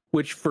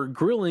 Which for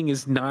grilling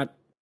is not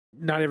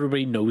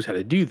everybody knows how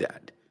to do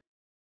that.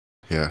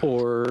 Yeah.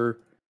 Or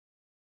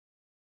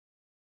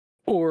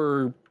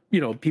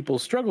people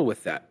struggle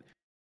with that.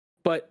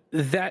 But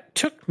that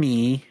took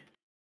me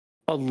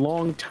a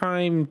long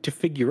time to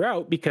figure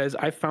out, because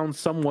I found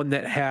someone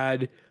that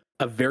had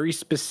a very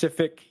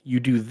specific, you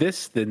do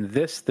this, then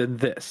this, then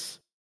this.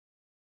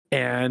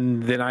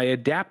 And then I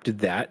adapted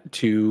that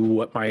to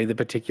what the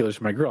particulars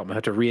of my grill. I'm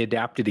going to have to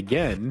readapt it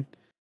again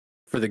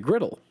for the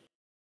griddle.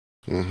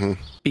 Mm-hmm.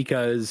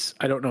 Because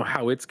I don't know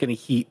how it's going to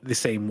heat the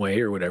same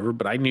way or whatever,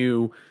 but I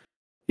knew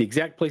the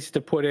exact place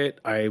to put it.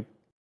 I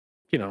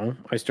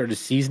started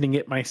seasoning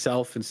it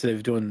myself instead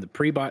of doing the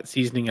pre-bought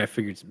seasoning. I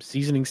figured some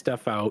seasoning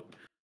stuff out,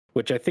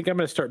 which I think I'm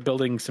going to start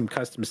building some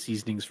custom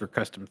seasonings for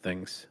custom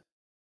things.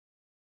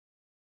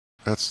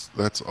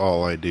 That's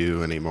all I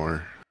do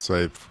anymore.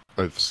 So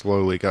I've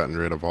slowly gotten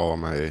rid of all of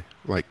my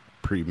like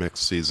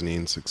pre-mixed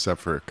seasonings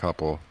except for a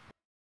couple.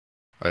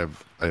 I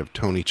have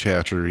Tony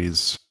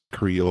Chachery's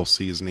Creole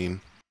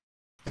seasoning,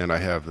 and I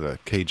have the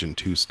Cajun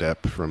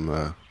two-step from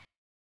the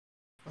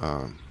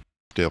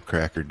Dale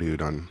Cracker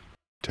dude on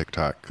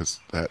TikTok, because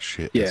that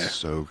shit is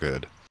so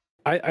good.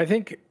 I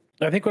think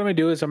what I'm gonna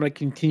do is I'm gonna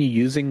continue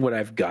using what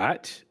I've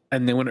got,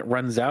 and then when it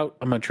runs out,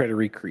 I'm gonna try to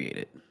recreate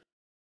it.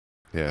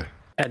 Yeah.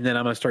 And then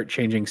I'm gonna start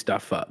changing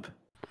stuff up.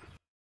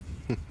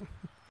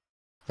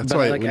 That's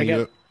why I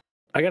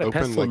got a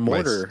pestle and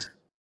mortar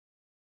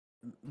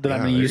that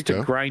I'm gonna use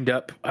to grind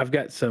up. I've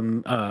got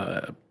some.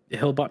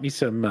 Hill bought me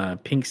some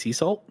pink sea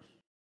salt.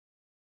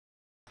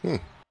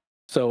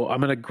 So I'm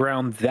gonna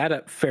ground that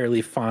up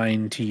fairly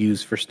fine to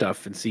use for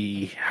stuff and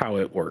see how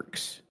it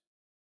works.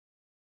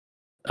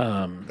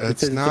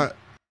 It's not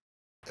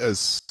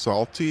as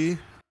salty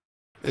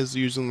as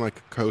using like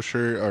a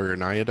kosher or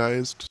an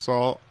iodized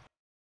salt,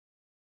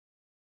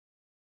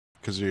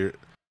 because you're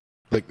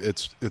like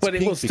it's pink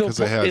because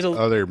it has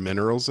other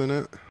minerals in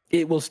it.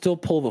 It will still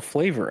pull the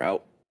flavor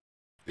out.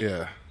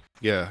 Yeah.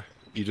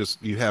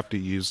 You have to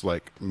use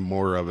like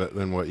more of it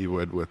than what you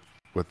would with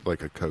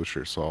like a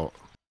kosher salt.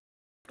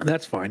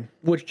 That's fine.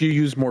 Which you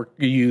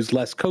use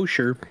less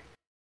kosher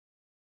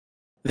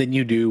than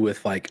you do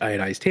with like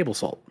iodized table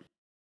salt.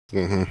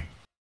 Mm-hmm.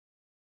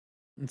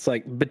 It's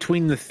like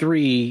between the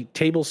three,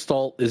 table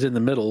salt is in the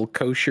middle,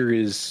 kosher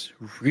is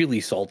really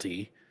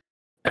salty,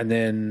 and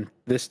then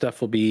this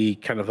stuff will be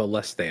kind of a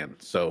less than,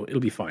 so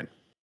it'll be fine.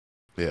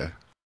 Yeah.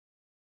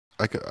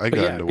 I got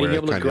into where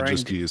I kind of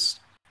just use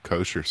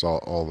kosher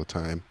salt all the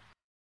time.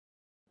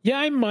 Yeah,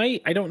 I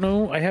might. I don't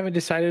know. I haven't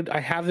decided.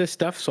 I have this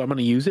stuff, so I'm going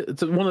to use it.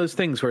 It's one of those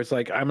things where it's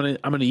like I'm going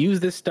to use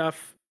this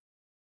stuff,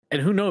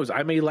 and who knows?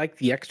 I may like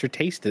the extra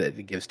taste that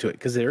it gives to it,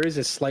 because there is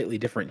a slightly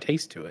different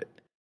taste to it.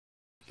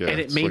 Yeah, and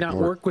it may like not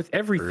work with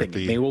everything.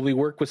 Earthy. It may only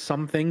work with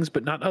some things,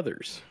 but not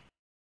others.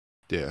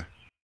 Yeah.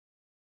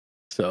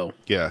 So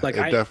yeah, like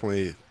it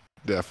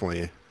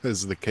definitely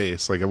is the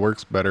case. Like it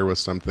works better with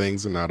some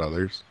things and not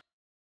others.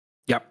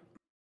 Yep.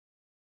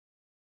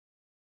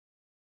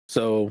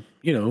 So,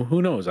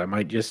 who knows? I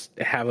might just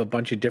have a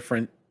bunch of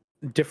different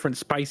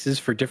spices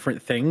for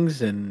different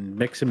things and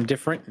mix them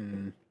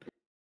different,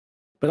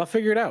 but I'll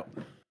figure it out.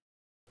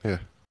 Yeah.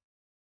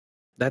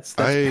 That's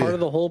part of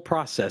the whole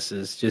process,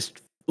 is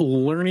just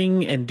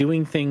learning and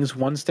doing things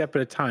one step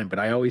at a time. But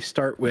I always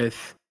start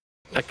with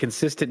a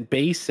consistent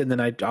base, and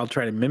then I'll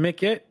try to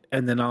mimic it,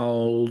 and then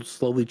I'll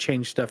slowly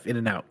change stuff in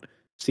and out.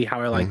 See how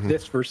I like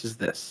this versus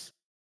this.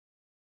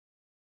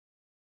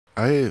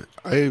 I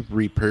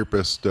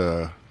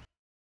repurposed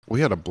we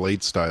had a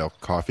blade style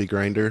coffee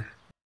grinder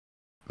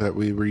that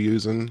we were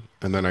using,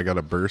 and then I got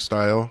a burr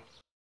style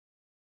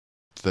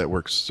that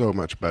works so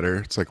much better.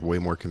 It's like way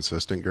more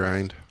consistent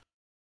grind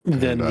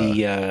than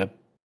the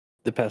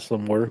pestle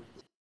and mortar.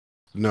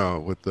 No,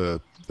 with the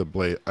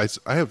blade, I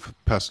have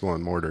pestle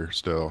and mortar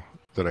still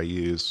that I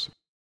use.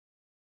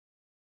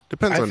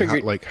 Depends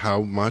on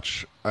how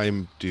much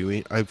I'm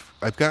doing. I've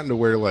gotten to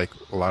where like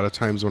a lot of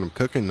times when I'm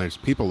cooking, there's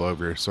people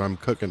over, so I'm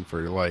cooking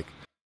for like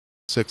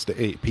 6 to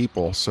 8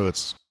 people, so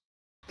it's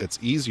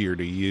easier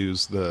to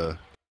use the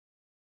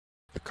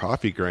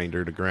coffee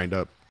grinder to grind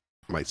up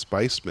my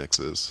spice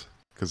mixes,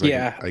 because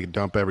I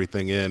dump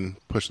everything in,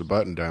 push the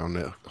button down,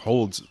 it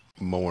holds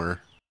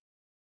more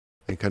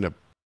and kind of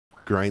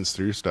grinds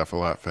through stuff a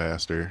lot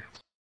faster.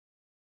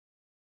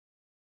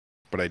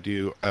 but I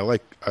do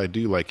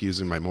like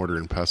using my mortar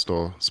and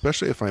pestle,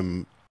 especially if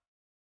I'm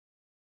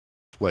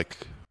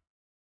like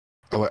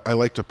I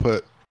like to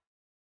put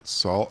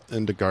salt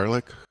into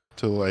garlic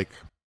to like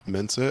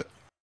mince it,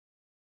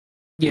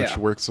 which Yeah.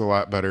 works a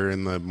lot better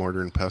in the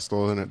mortar and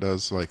pestle than it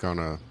does like on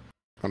a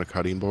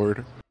cutting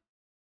board.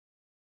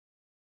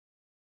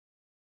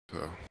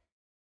 So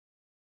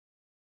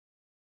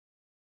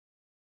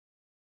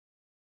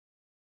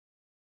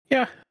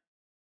Yeah.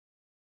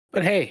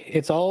 But hey,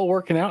 it's all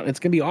working out and it's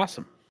going to be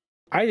awesome.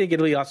 I think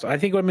it'll be awesome. I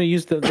think I'm going to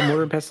use the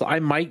mortar and pestle. I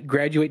might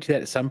graduate to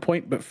that at some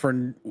point, but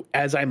for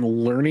as I'm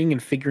learning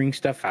and figuring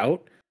stuff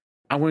out,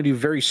 I want to do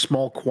very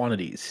small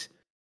quantities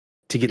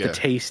to get the yeah,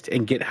 taste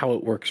and get how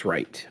it works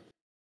right.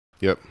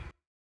 yep,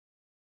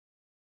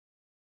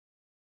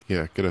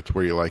 yeah, get it to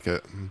where you like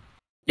it.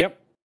 Yep.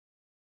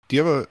 Do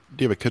you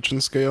have a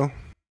kitchen scale?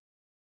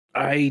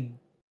 I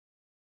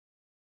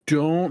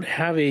don't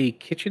have a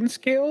kitchen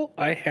scale.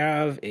 I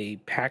have a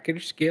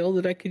package scale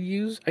that I could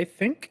use, I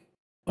think.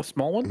 A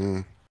small one.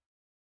 Mm.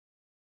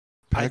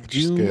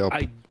 Package scale.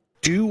 I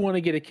do want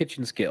to get a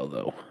kitchen scale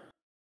though.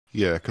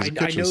 Yeah, because a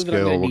I kitchen know that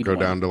I'm going scale to will need go one.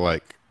 down to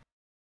like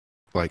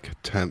a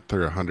tenth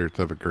or 100th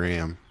of a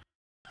gram.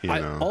 You I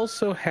know.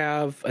 also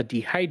have a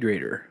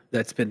dehydrator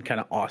that's been kind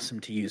of awesome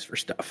to use for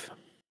stuff.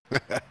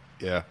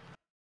 Yeah.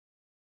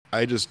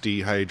 I just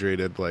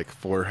dehydrated like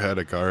 4 head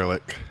of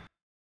garlic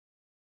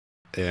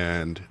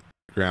and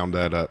ground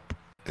that up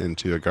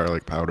into a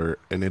garlic powder,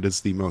 and it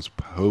is the most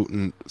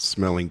potent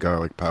smelling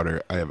garlic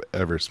powder I have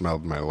ever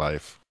smelled in my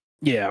life.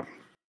 Yeah.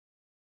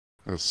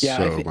 It's Yeah,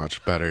 so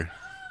much better.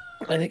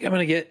 I think I'm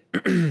gonna get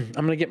I'm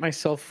gonna get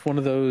myself one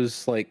of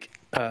those like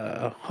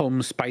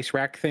home spice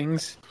rack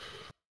things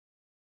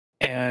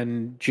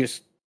and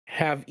just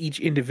have each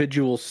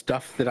individual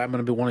stuff that I'm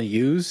gonna want to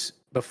use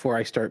before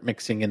I start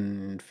mixing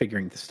and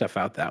figuring the stuff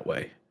out that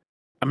way.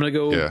 I'm gonna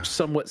go Yeah.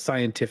 somewhat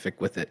scientific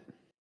with it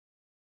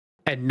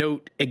and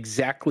note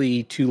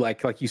exactly to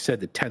like you said,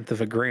 the tenth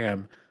of a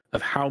gram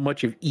of how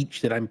much of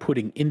each that I'm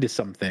putting into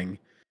something.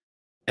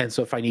 And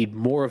so if I need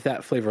more of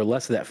that flavor,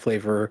 less of that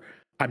flavor,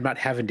 I'm not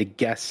having to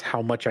guess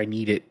how much I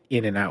need it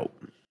in and out.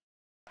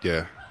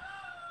 Yeah.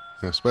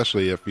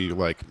 Especially if you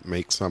like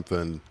make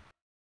something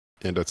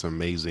and it's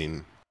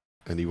amazing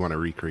and you want to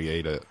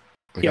recreate it.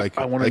 Yep, Like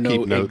I want I to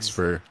keep know notes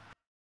for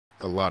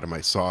a lot of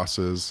my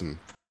sauces and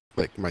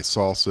like my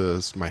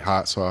salsas, my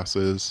hot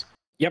sauces.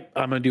 Yep,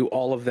 I'm gonna do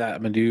all of that.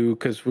 I'm gonna do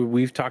because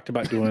we've talked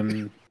about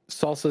doing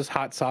salsas,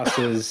 hot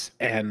sauces,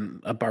 and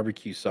a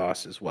barbecue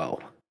sauce as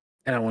well.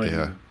 And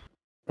Yeah.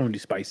 I want to do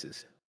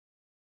spices.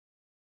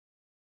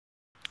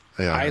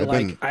 Yeah. I've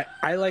been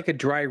I like a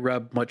dry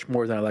rub much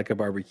more than I like a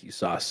barbecue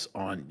sauce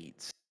on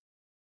meats.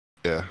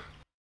 yeah.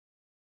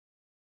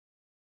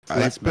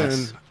 Less I've been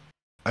mess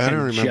I don't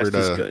and remember just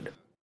as to good.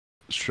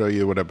 show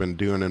you what I've been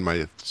doing in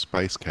my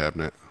spice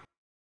cabinet.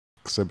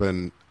 Cuz I've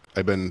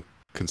been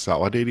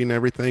consolidating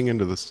everything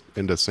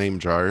into same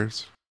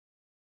jars.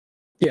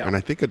 Yeah. And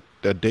I think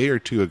a day or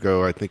two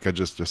ago, I think I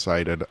just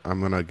decided I'm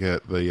going to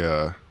get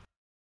the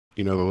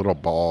the little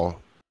ball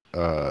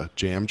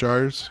jam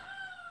jars.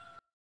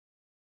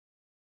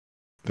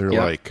 They're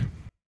Yep. like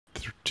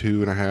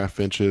 2.5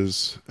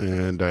 inches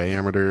in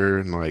diameter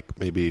and like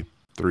maybe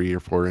 3 or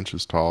 4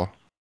 inches tall.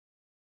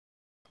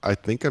 I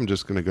think I'm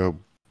just gonna go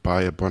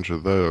buy a bunch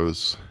of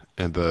those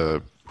and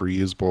the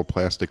reusable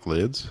plastic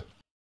lids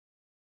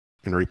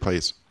and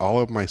replace all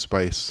of my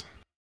spice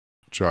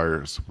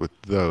jars with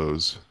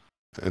those,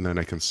 and then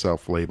I can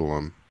self-label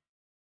them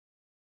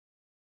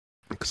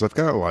because I've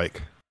got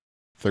like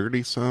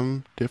 30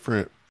 some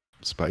different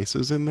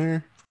spices in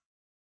there.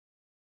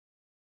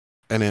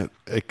 And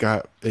it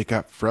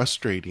got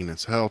frustrating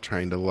as hell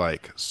trying to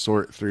like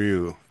sort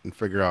through and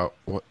figure out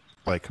what,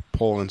 like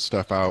pulling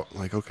stuff out,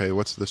 like, okay,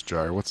 what's this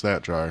jar, what's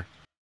that jar,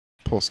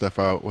 pull stuff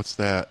out, what's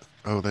that,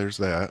 oh, there's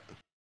that,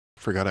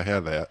 forgot I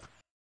had that,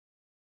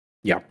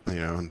 Yep.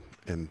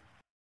 and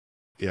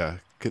yeah,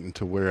 getting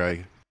to where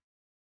I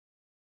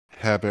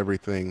have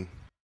everything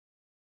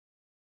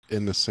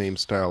in the same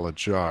style of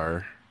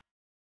jar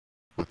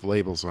with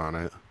labels on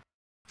it.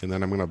 And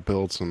then I'm gonna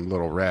build some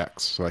little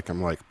racks so I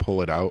can like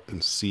pull it out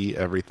and see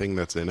everything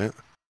that's in it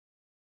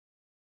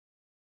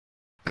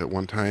at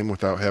one time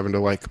without having to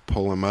like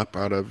pull them up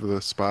out of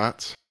the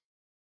spots.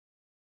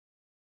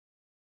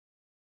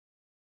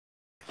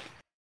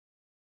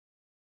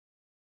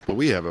 But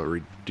we have a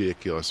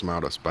ridiculous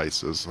amount of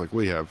spices. Like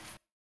we have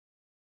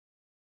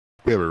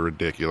a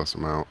ridiculous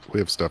amount. We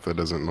have stuff that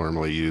isn't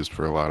normally used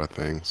for a lot of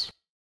things.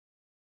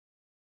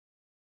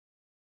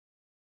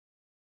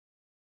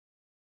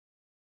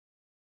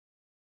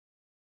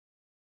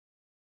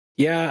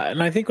 Yeah,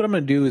 and I think what I'm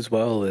gonna do as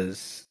well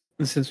is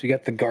since we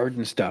got the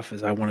garden stuff,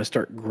 is I want to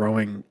start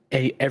growing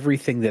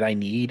everything that I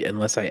need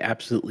unless I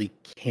absolutely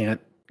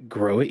can't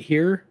grow it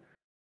here.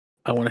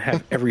 I want to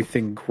have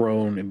everything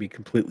grown and be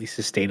completely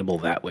sustainable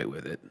that way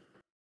with it.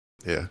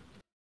 Yeah.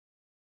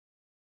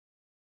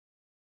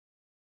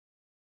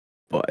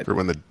 But For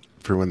when the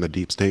for when the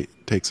deep state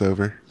takes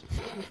over.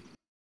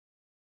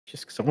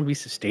 just because I want to be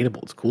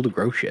sustainable, it's cool to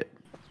grow shit.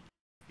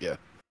 Yeah.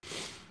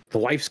 The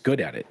wife's good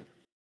at it.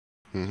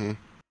 Mm-hmm.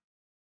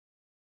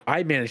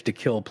 I managed to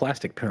kill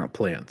plastic parent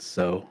plants,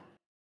 so.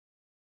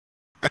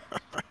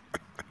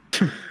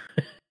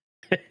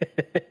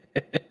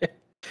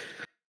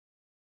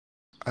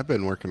 I've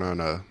been working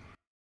on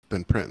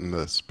been printing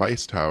the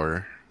spice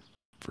tower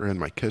for in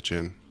my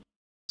kitchen.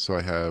 So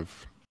I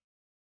have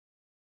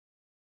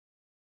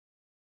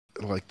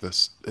like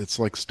this, it's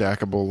like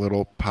stackable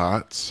little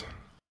pots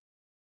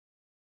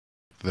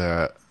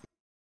that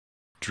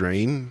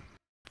drain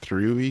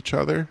through each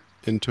other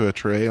into a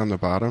tray on the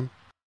bottom.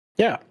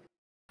 Yeah.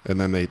 And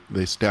then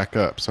they stack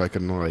up so I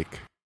can like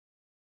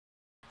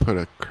put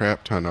a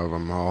crap ton of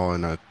them all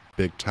in a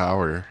big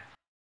tower.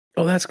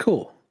 Oh, that's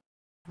cool.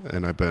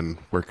 And I've been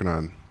working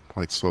on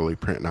like slowly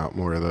printing out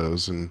more of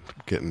those and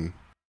getting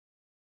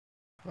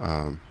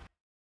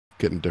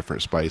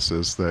different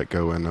spices that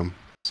go in them.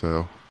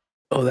 So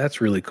Oh,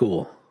 that's really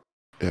cool.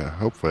 yeah,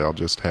 hopefully I'll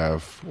just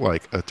have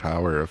like a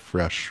tower of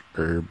fresh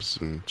herbs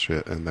and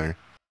shit in there.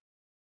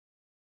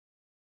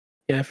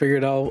 Yeah, I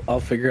figured I'll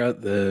figure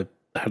out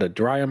how to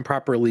dry them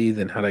properly,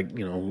 then how to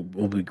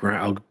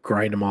I'll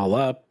grind them all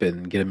up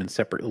and get them in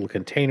separate little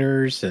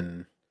containers,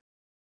 and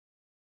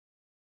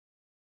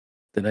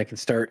then I can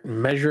start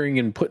measuring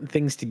and putting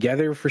things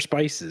together for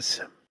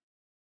spices.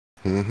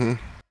 Mm-hmm.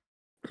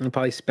 I'll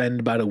probably spend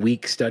about a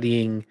week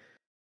studying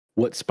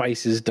what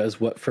spices does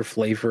what for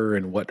flavor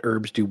and what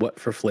herbs do what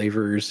for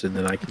flavors, and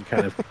then I can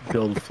kind of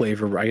build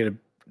flavor.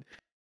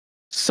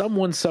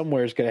 Someone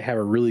somewhere is gonna have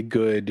a really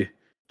good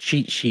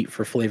cheat sheet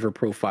for flavor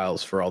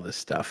profiles for all this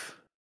stuff.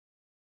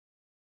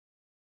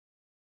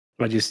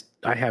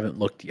 I haven't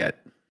looked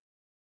yet.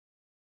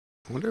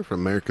 I wonder if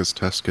America's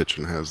Test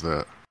Kitchen has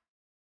that.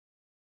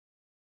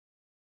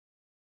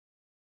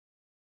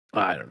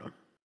 I don't know.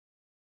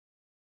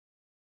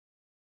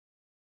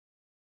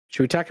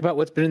 Should we talk about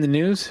what's been in the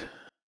news?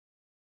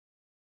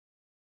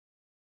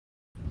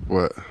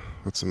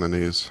 What's in the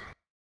news?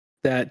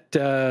 That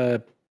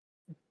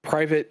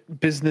private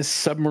business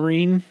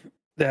submarine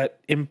that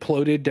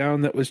imploded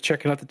down that was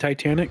checking out the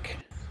Titanic.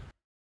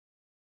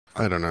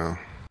 I don't know.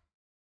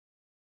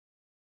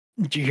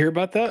 Did you hear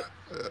about that?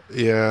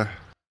 Yeah,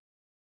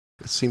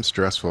 it seems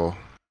stressful.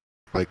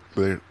 Like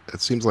it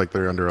seems like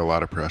they're under a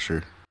lot of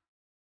pressure.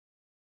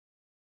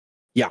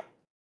 Yeah.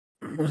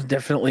 Was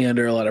definitely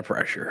under a lot of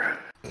pressure.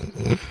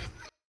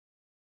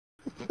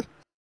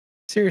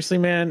 Seriously,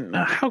 man,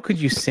 how could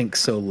you sink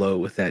so low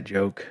with that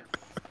joke?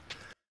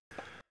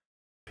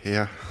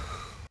 Yeah.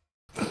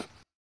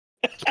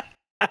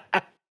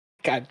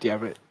 God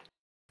damn it.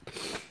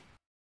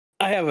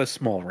 I have a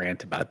small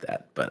rant about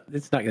that, but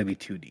it's not going to be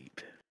too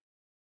deep.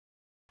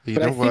 You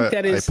know what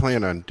I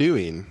plan on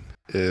doing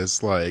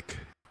is like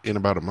in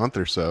about a month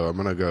or so, I'm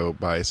gonna go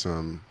buy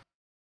some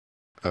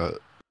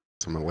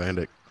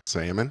Atlantic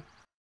salmon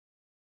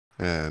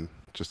and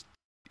just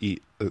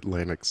eat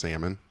Atlantic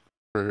salmon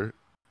for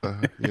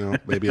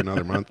maybe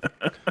another month.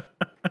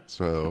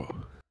 So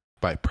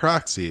by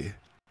proxy,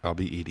 I'll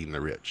be eating the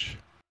rich.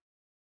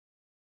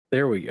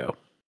 There we go.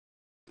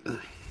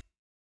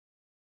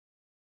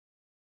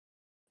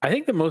 I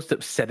think the most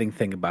upsetting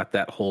thing about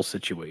that whole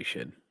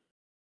situation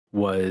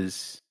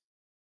was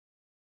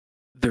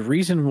the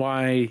reason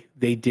why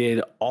they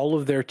did all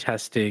of their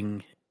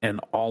testing and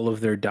all of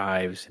their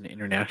dives in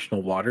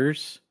international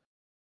waters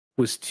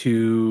was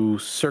to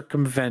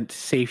circumvent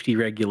safety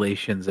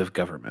regulations of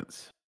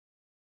governments.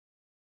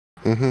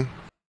 Mm-hmm.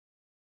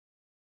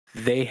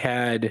 They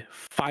had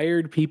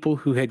fired people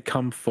who had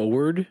come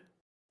forward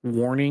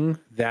warning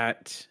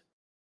that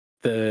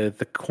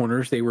the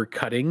corners they were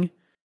cutting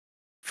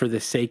for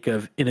the sake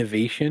of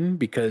innovation,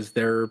 because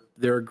they're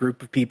a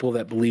group of people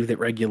that believe that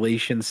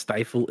regulations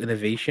stifle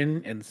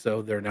innovation, and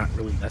so they're not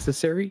really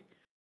necessary.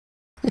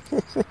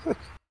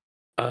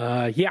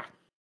 Yeah.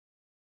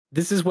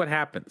 This is what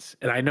happens.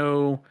 And I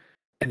know,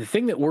 and the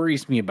thing that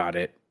worries me about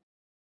it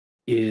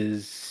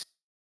is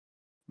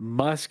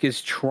Musk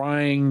is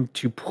trying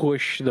to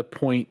push the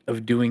point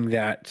of doing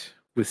that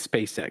with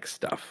SpaceX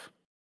stuff.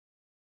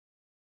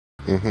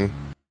 Mm-hmm.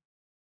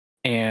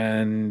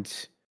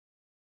 And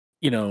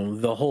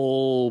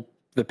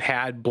the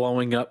pad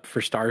blowing up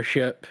for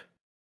Starship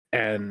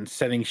and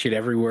sending shit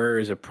everywhere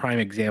is a prime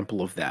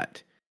example of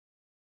that.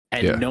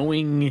 And Yeah.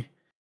 knowing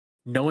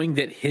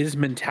that his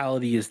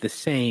mentality is the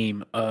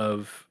same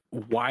of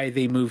why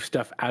they move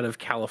stuff out of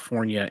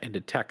California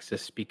into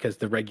Texas, because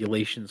the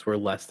regulations were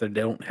less. They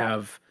don't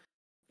have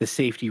the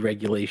safety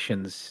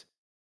regulations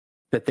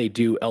that they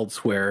do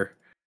elsewhere.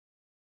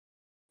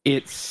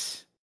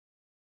 It's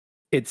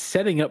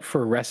setting up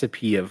for a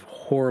recipe of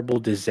horrible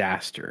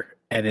disaster,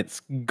 and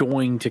it's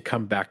going to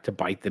come back to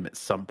bite them at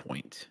some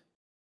point.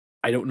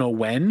 I don't know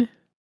when,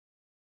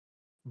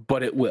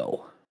 but it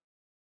will.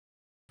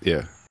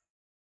 Yeah.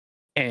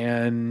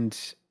 And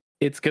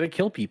it's going to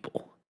kill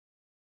people.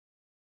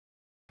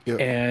 Yep.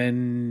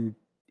 And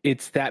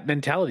it's that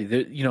mentality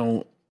that,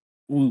 I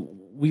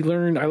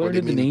learned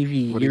in the Navy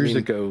years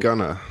ago.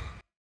 Gonna.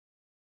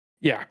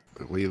 Yeah.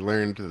 We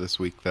learned this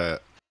week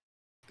that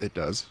it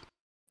does.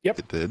 Yep.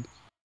 It did.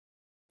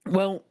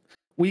 Well,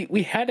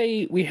 we had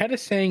a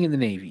saying in the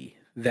Navy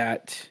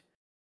that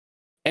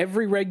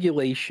every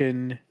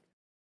regulation,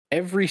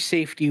 every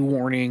safety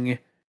warning,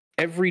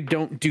 every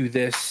don't do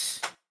this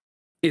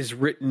is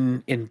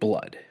written in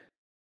blood.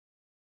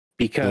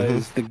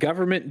 Because the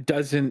government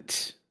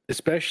doesn't,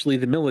 especially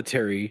the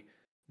military,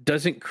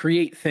 doesn't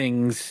create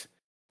things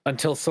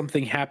until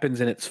something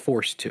happens and it's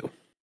forced to.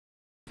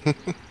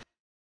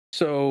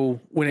 So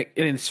and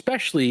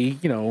especially,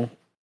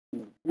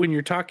 when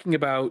you're talking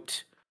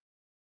about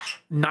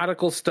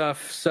nautical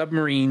stuff,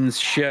 submarines,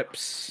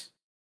 ships,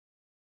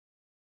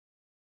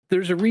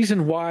 there's a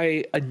reason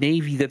why a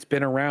Navy that's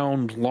been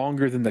around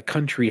longer than the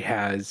country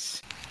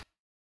has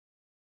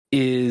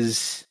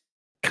is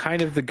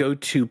kind of the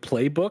go-to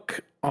playbook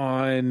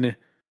on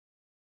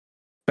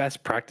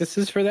best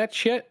practices for that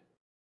shit.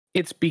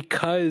 It's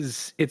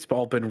because it's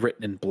all been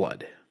written in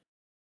blood.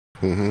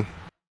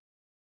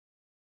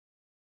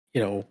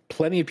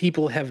 Plenty of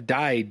people have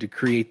died to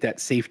create that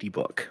safety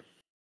book.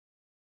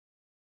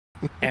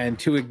 And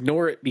to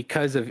ignore it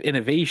because of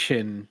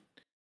innovation,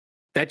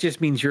 that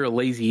just means you're a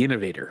lazy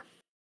innovator.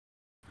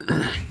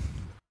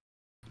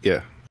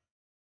 Yeah.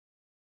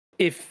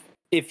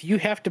 If you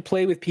have to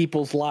play with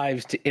people's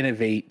lives to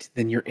innovate,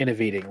 then you're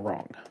innovating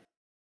wrong.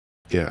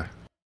 Yeah.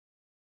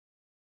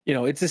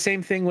 It's the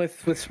same thing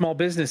with small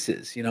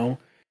businesses,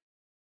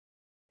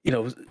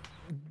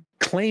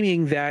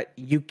 claiming that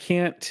you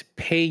can't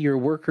pay your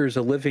workers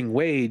a living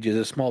wage as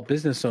a small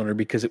business owner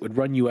because it would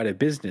run you out of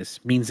business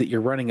means that you're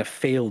running a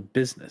failed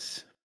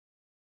business.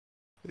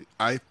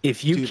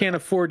 If you can't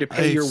afford to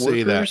pay your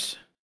workers, that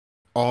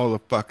all the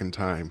fucking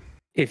time.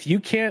 If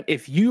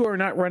you are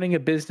not running a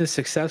business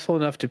successful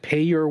enough to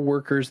pay your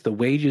workers the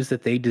wages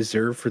that they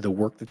deserve for the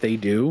work that they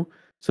do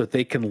so that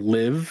they can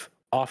live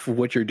off of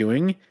what you're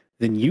doing,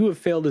 then you have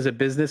failed as a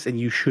business and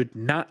you should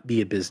not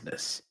be a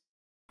business.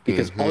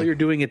 Because all you're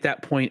doing at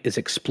that point is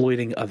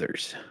exploiting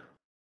others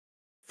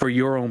for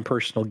your own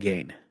personal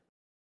gain.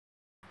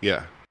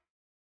 Yeah.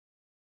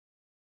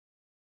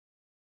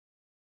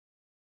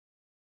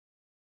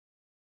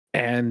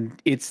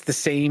 And it's the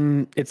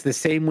same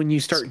when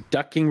you start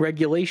ducking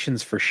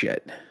regulations for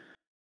shit.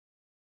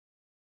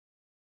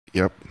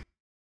 Yep.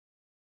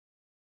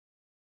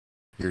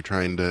 You're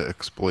trying to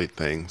exploit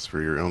things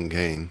for your own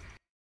gain.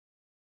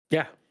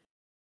 Yeah.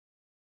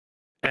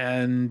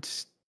 And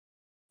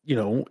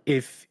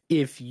if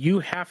you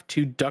have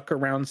to duck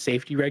around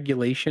safety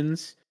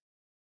regulations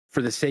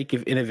for the sake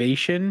of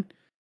innovation,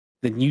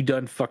 then you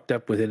done fucked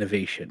up with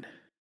innovation.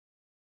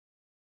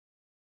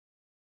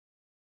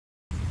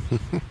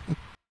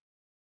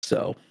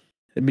 So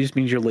it just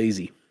means you're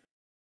lazy.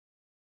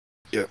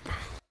 Yep.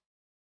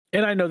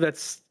 And I know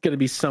that's going to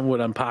be somewhat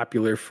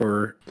unpopular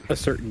for a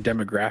certain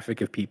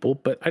demographic of people,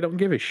 but I don't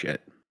give a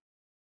shit.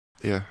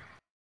 Yeah.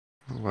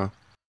 Oh, well.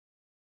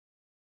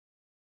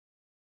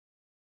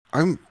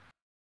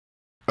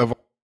 Of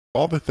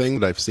all the things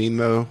that I've seen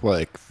though,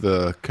 like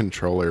the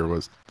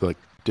controller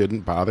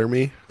didn't bother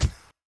me.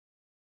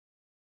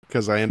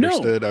 Because I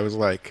understood, I was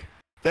like,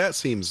 that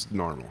seems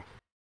normal.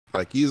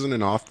 Like using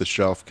an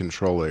off-the-shelf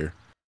controller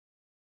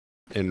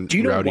and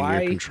routing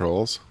your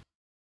controls.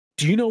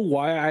 Do you know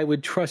why I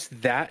would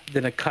trust that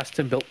than a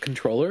custom-built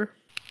controller?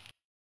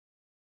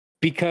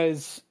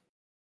 Because,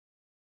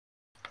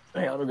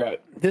 hang on, I forgot.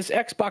 This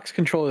Xbox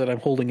controller that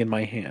I'm holding in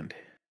my hand,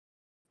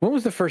 when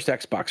was the first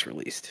Xbox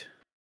released?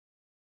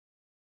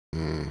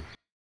 Hang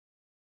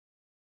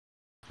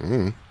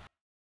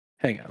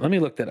on, let me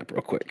look that up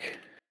real quick.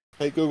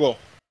 Hey Google,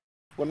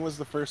 when was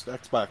the first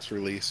Xbox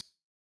released?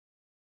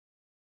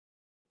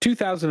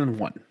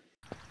 2001.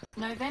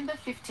 November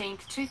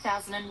 15th,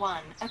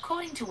 2001.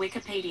 According to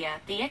Wikipedia,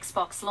 the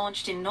Xbox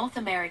launched in North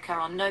America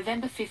on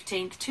November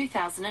 15th,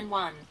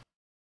 2001.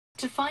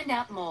 To find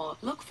out more,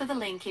 look for the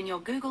link in your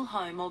Google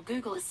Home or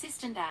Google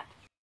Assistant app.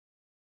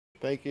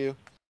 Thank you.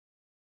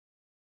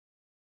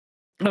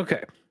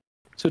 Okay,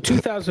 so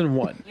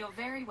 2001. You're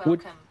very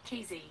welcome,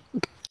 Keezy.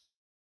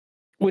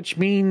 Which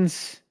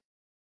means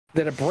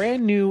that a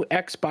brand new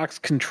Xbox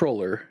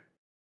controller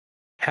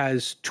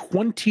has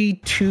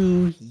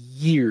 22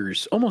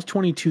 years, almost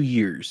 22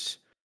 years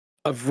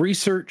of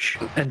research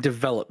and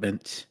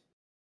development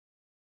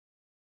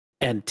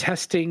and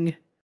testing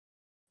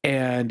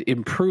and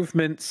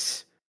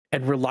improvements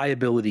and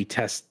reliability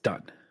tests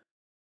done.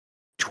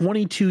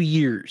 22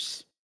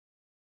 years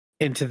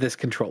into this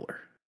controller.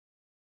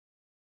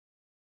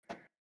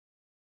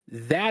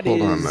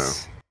 Hold on now.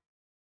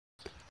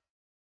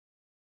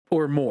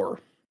 Or more,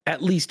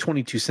 at least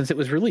 22 since it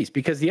was released,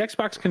 because the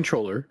Xbox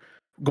controller,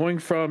 going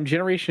from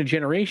generation to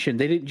generation,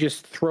 they didn't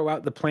just throw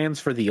out the plans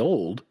for the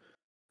old,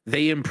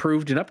 they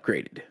improved and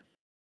upgraded.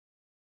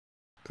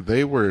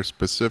 They were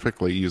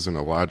specifically using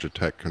a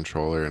Logitech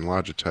controller, and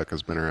Logitech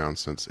has been around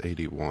since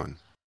 81.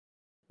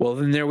 Well,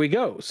 then there we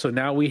go. So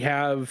now we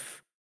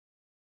have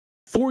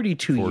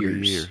 42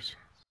 years.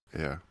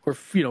 Yeah. Or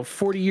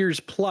 40 years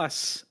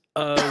plus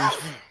of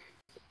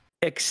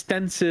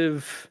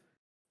extensive,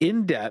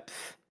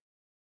 in-depth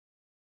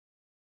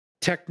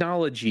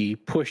technology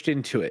pushed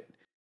into it.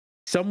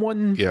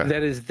 Someone Yeah.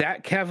 that is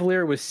that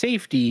cavalier with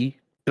safety,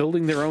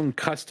 building their own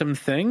custom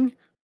thing,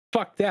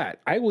 fuck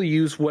that. I will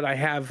use what I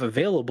have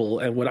available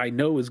and what I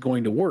know is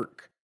going to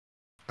work.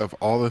 Of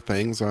all the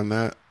things on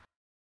that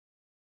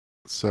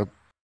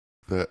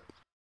that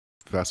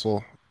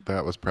vessel,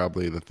 that was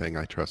probably the thing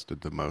I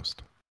trusted the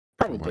most.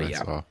 From what I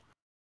saw.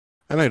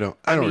 And I don't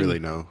really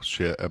know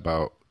shit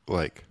about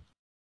like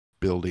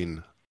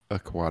building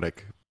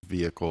aquatic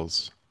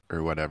vehicles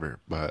or whatever,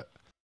 but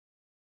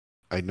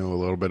I know a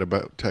little bit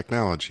about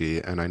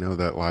technology, and I know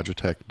that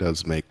Logitech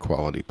does make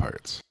quality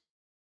parts.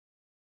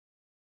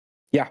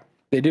 Yeah,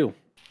 they do.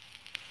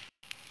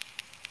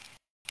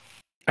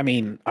 I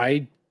mean,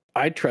 I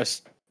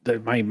trust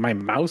that my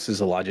mouse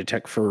is a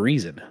Logitech for a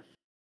reason.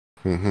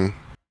 Mm-hmm.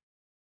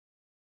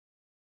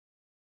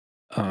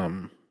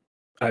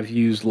 I've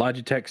used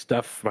Logitech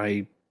stuff.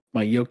 My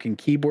yoke and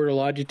keyboard are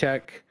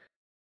Logitech.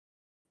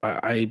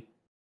 I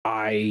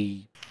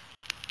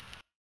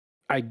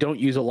don't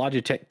use a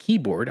Logitech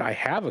keyboard. I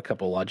have a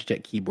couple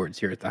Logitech keyboards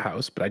here at the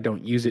house, but I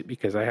don't use it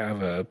because I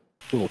have a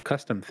little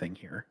custom thing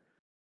here.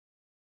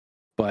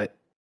 But,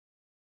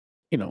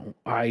 you know,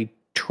 I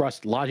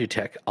trust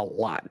Logitech a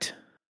lot.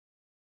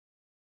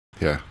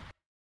 Yeah.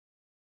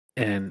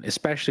 And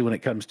especially when it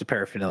comes to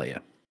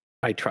paraphernalia,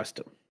 I trust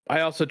them.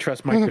 I also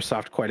trust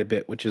Microsoft quite a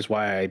bit, which is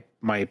why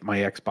my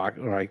Xbox,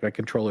 or my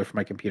controller for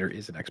my computer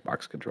is an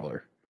Xbox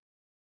controller.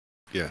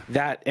 Yeah.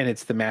 That, and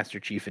it's the Master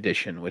Chief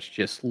Edition, which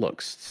just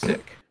looks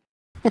sick.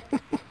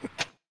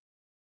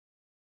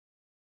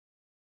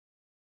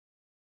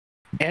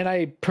 And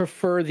I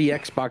prefer the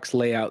Xbox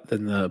layout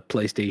than the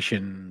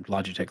PlayStation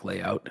Logitech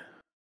layout.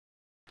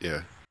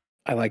 Yeah.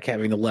 I like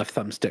having the left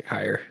thumbstick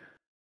higher.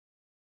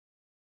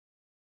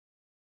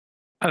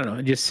 I don't know,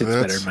 it just sits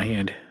better in my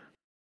hand.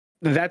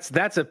 That's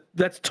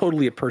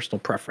totally a personal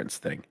preference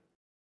thing.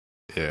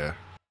 Yeah.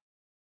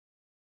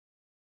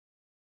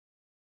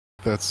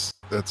 That's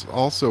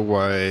also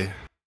why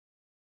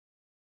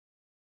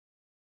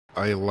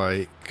I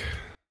like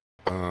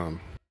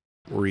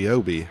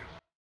Ryobi,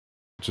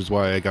 which is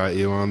why I got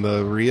you on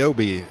the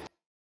Ryobi.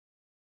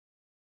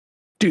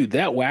 Dude,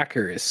 that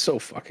whacker is so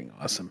fucking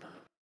awesome.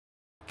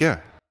 Yeah.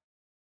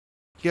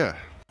 Yeah.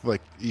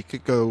 Like you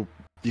could go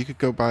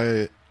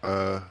buy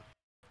a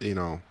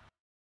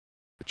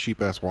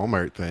cheap ass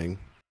Walmart thing,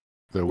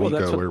 the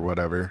Wego or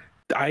whatever.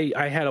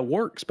 I had a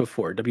Works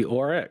before,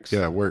 WRX.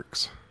 Yeah, it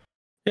works.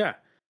 Yeah.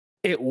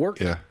 It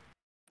worked. Yeah.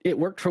 It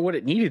worked for what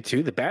it needed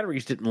to. The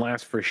batteries didn't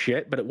last for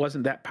shit, but it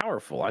wasn't that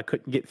powerful. I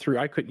couldn't get through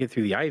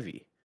the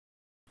Ivy.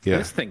 Yeah.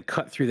 This thing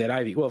cut through that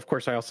Ivy. Well, of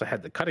course, I also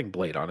had the cutting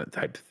blade on it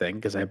type of thing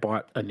because I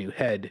bought a new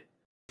head.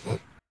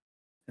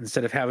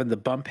 Instead of having the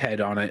bump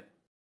head on it,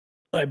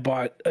 I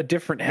bought a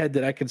different head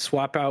that I could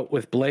swap out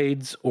with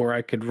blades, or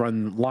I could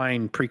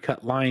run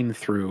pre-cut line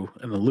through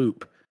in the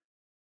loop,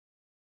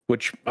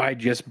 which I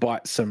just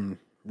bought some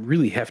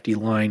really hefty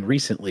line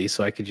recently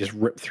so I could just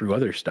rip through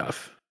other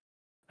stuff.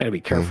 I gotta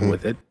be careful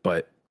with it,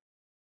 but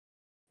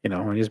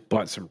I just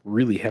bought some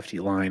really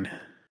hefty line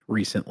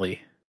recently.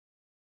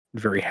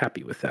 Very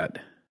happy with that.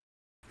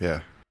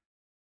 Yeah.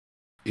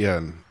 Yeah,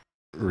 and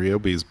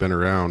Ryobi's been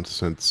around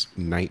since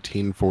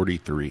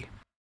 1943.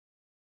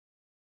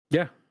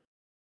 Yeah.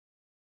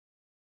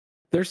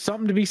 There's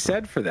something to be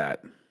said for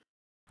that.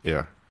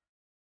 Yeah.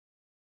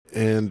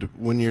 And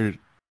when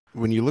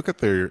you look at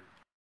their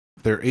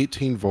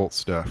 18 volt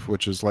stuff,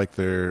 which is like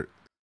their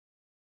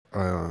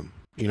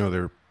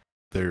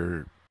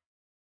their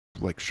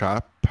like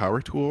shop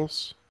power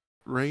tools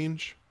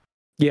range.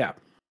 Yeah.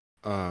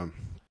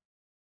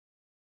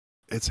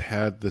 It's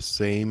had the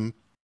same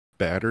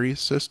battery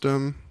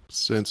system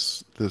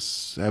since the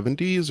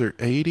 70s or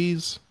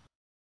 80s.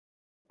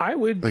 I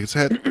would like it's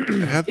had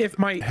if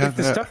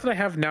the stuff that I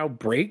have now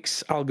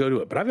breaks, I'll go to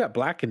it. But I've got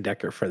Black &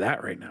 Decker for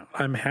that right now.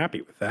 I'm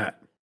happy with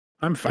that.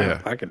 I'm fine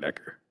with Black &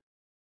 Decker.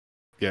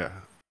 Yeah.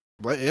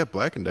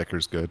 Black &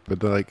 Decker's good,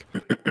 but like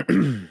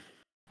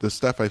the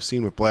stuff I've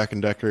seen with Black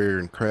 & Decker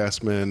and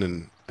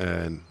Craftsman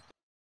and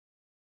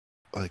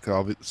like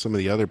some of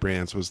the other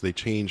brands was they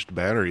changed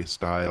battery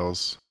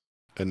styles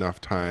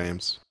enough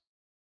times.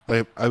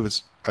 Like I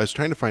was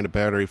trying to find a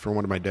battery for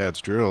one of my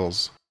dad's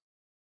drills,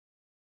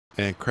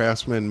 and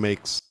Craftsman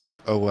makes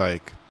a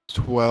like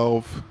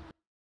 12,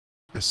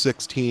 a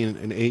 16,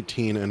 an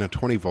 18, and a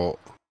 20 volt.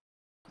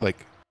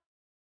 Like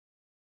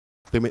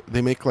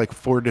they make like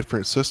 4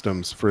 different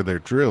systems for their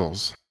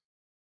drills,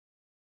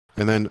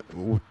 and then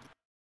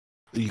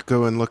you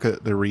go and look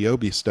at the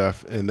Ryobi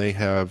stuff, and they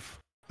have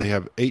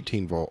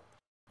 18 volt,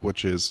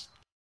 which is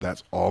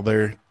that's all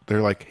their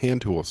like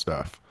hand tool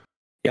stuff.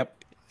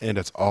 Yep. And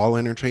it's all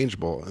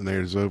interchangeable, and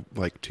there's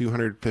like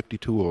 250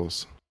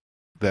 tools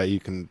that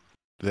you can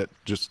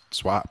just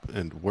swap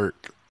and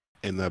work,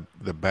 and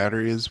the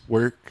batteries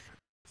work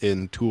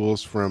in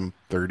tools from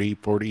 30,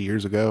 40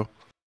 years ago.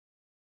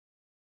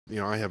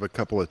 I have a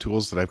couple of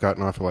tools that I've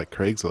gotten off of like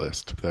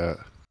Craigslist that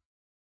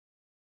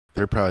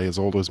they're probably as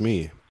old as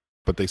me,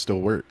 but they still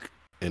work,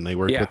 and they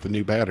work with the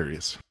new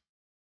batteries.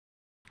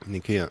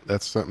 And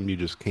that's something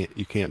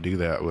you can't do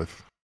that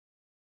with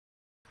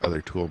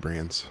other tool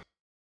brands.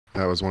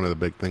 That was one of the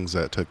big things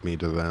that took me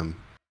to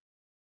them.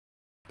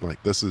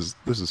 Like, this is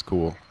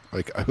cool.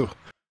 Like,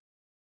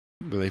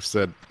 they've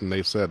said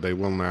they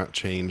will not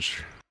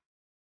change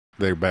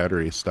their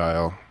battery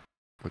style.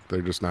 Like,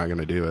 they're just not going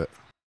to do it.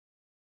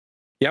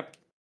 Yep.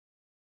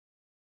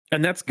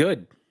 And that's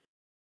good.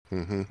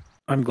 Mm-hmm.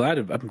 I'm glad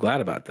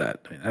about that.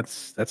 I mean,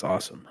 that's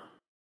awesome.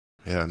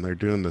 Yeah, and they're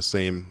doing the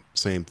same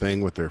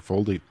thing with their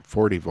 40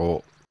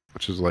 volt,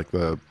 which is like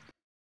the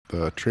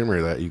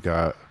trimmer that you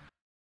got.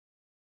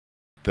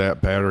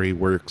 That battery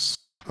works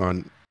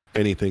on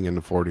anything in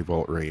the 40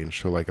 volt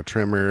range. So like a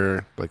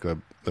trimmer, like a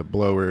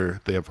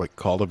blower. They have like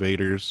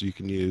cultivators you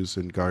can use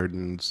in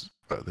gardens.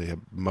 They have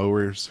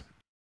mowers.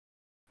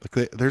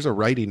 Like there's a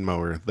riding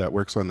mower that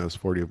works on those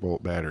 40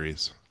 volt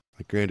batteries.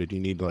 Like granted, you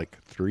need like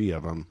 3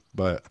 of them,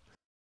 but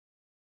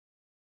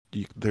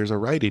there's a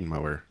riding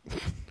mower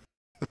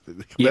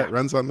that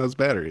runs on those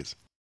batteries.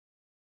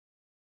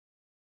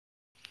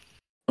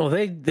 Well,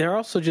 they're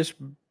also just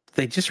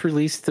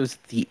released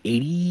the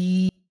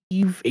 80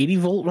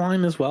 volt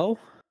line as well.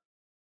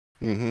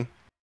 Mm-hmm.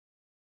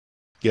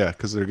 Yeah,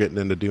 because they're getting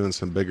into doing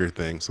some bigger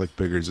things, like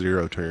bigger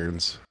zero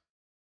turns.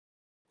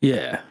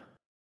 Yeah.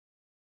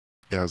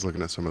 Yeah, I was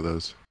looking at some of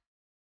those.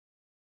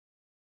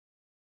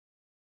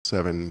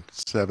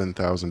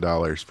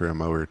 $7,000 for a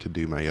mower to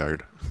do my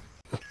yard.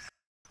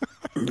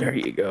 There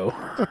you go.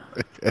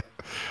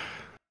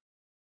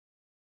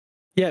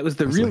 Yeah, it was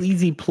the Real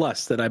Easy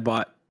Plus that I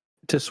bought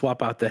to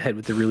swap out the head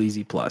with the Real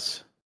Easy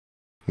Plus.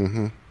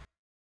 Mm-hmm.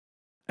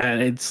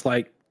 And it's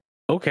like,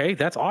 okay,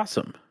 that's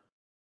awesome.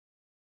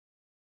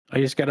 I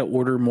just got to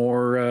order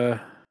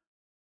more.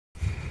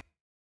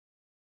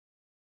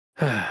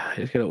 I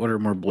just got to order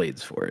more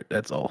blades for it.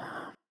 That's all.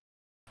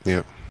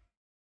 Yeah.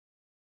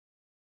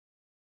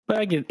 But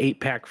I get an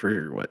 8-pack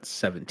for what,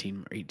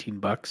 $17 or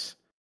 $18.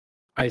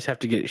 I just have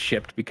to get it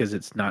shipped because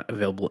it's not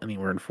available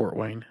anywhere in Fort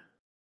Wayne.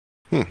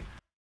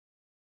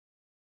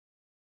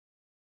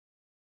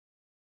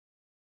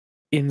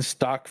 In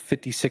stock,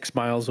 56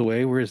 miles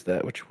away. Where is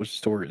that? Which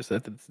store is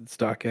that that's in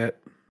stock at?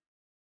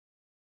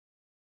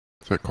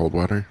 Is that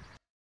Coldwater?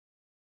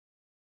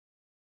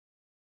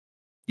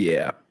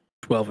 Yeah,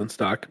 12 in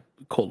stock,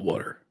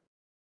 Coldwater.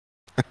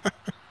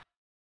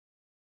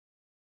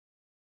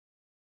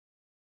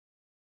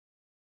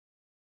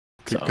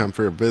 Could come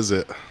for a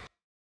visit.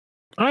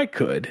 I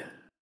could.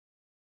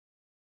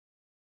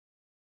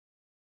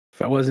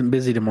 If I wasn't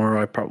busy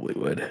tomorrow, I probably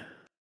would.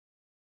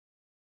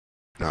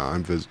 No,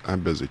 I'm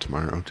busy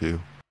tomorrow too.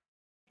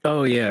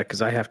 Oh yeah,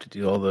 because I have to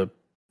do all the.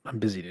 I'm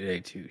busy today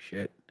too.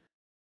 Shit.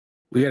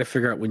 We got to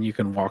figure out when you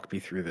can walk me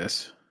through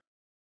this.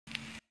 As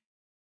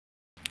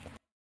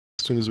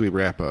soon as we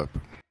wrap up.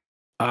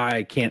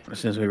 I can't. As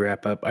soon as we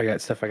wrap up, I got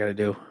stuff I got to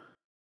do.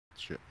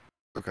 Shit.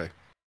 Okay.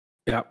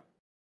 Yep.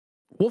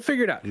 We'll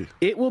figure it out. Yeah.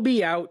 It will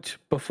be out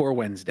before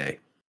Wednesday.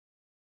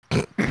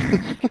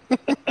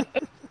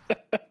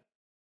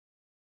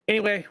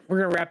 Anyway, we're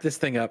going to wrap this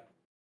thing up.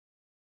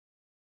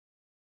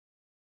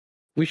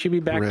 We should be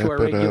back to our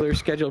regular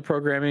scheduled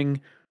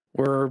programming.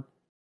 We're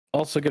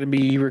also going to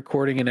be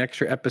recording an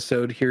extra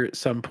episode here at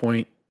some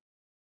point.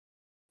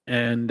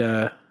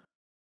 And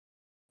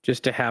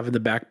just to have in the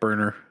back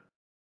burner.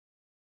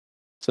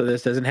 So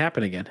this doesn't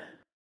happen again.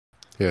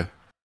 Yeah.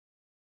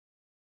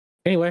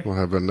 Anyway. We'll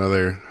have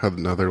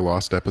another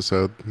lost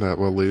episode that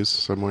we'll lose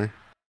somewhere.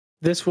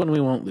 This one we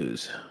won't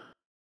lose.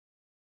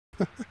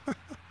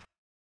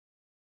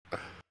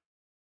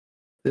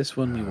 This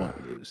one we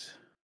won't lose.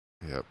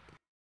 Yep.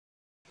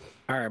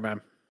 All right,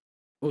 man.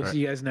 We'll see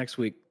you guys next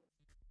week.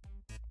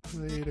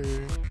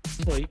 Later.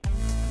 Bye.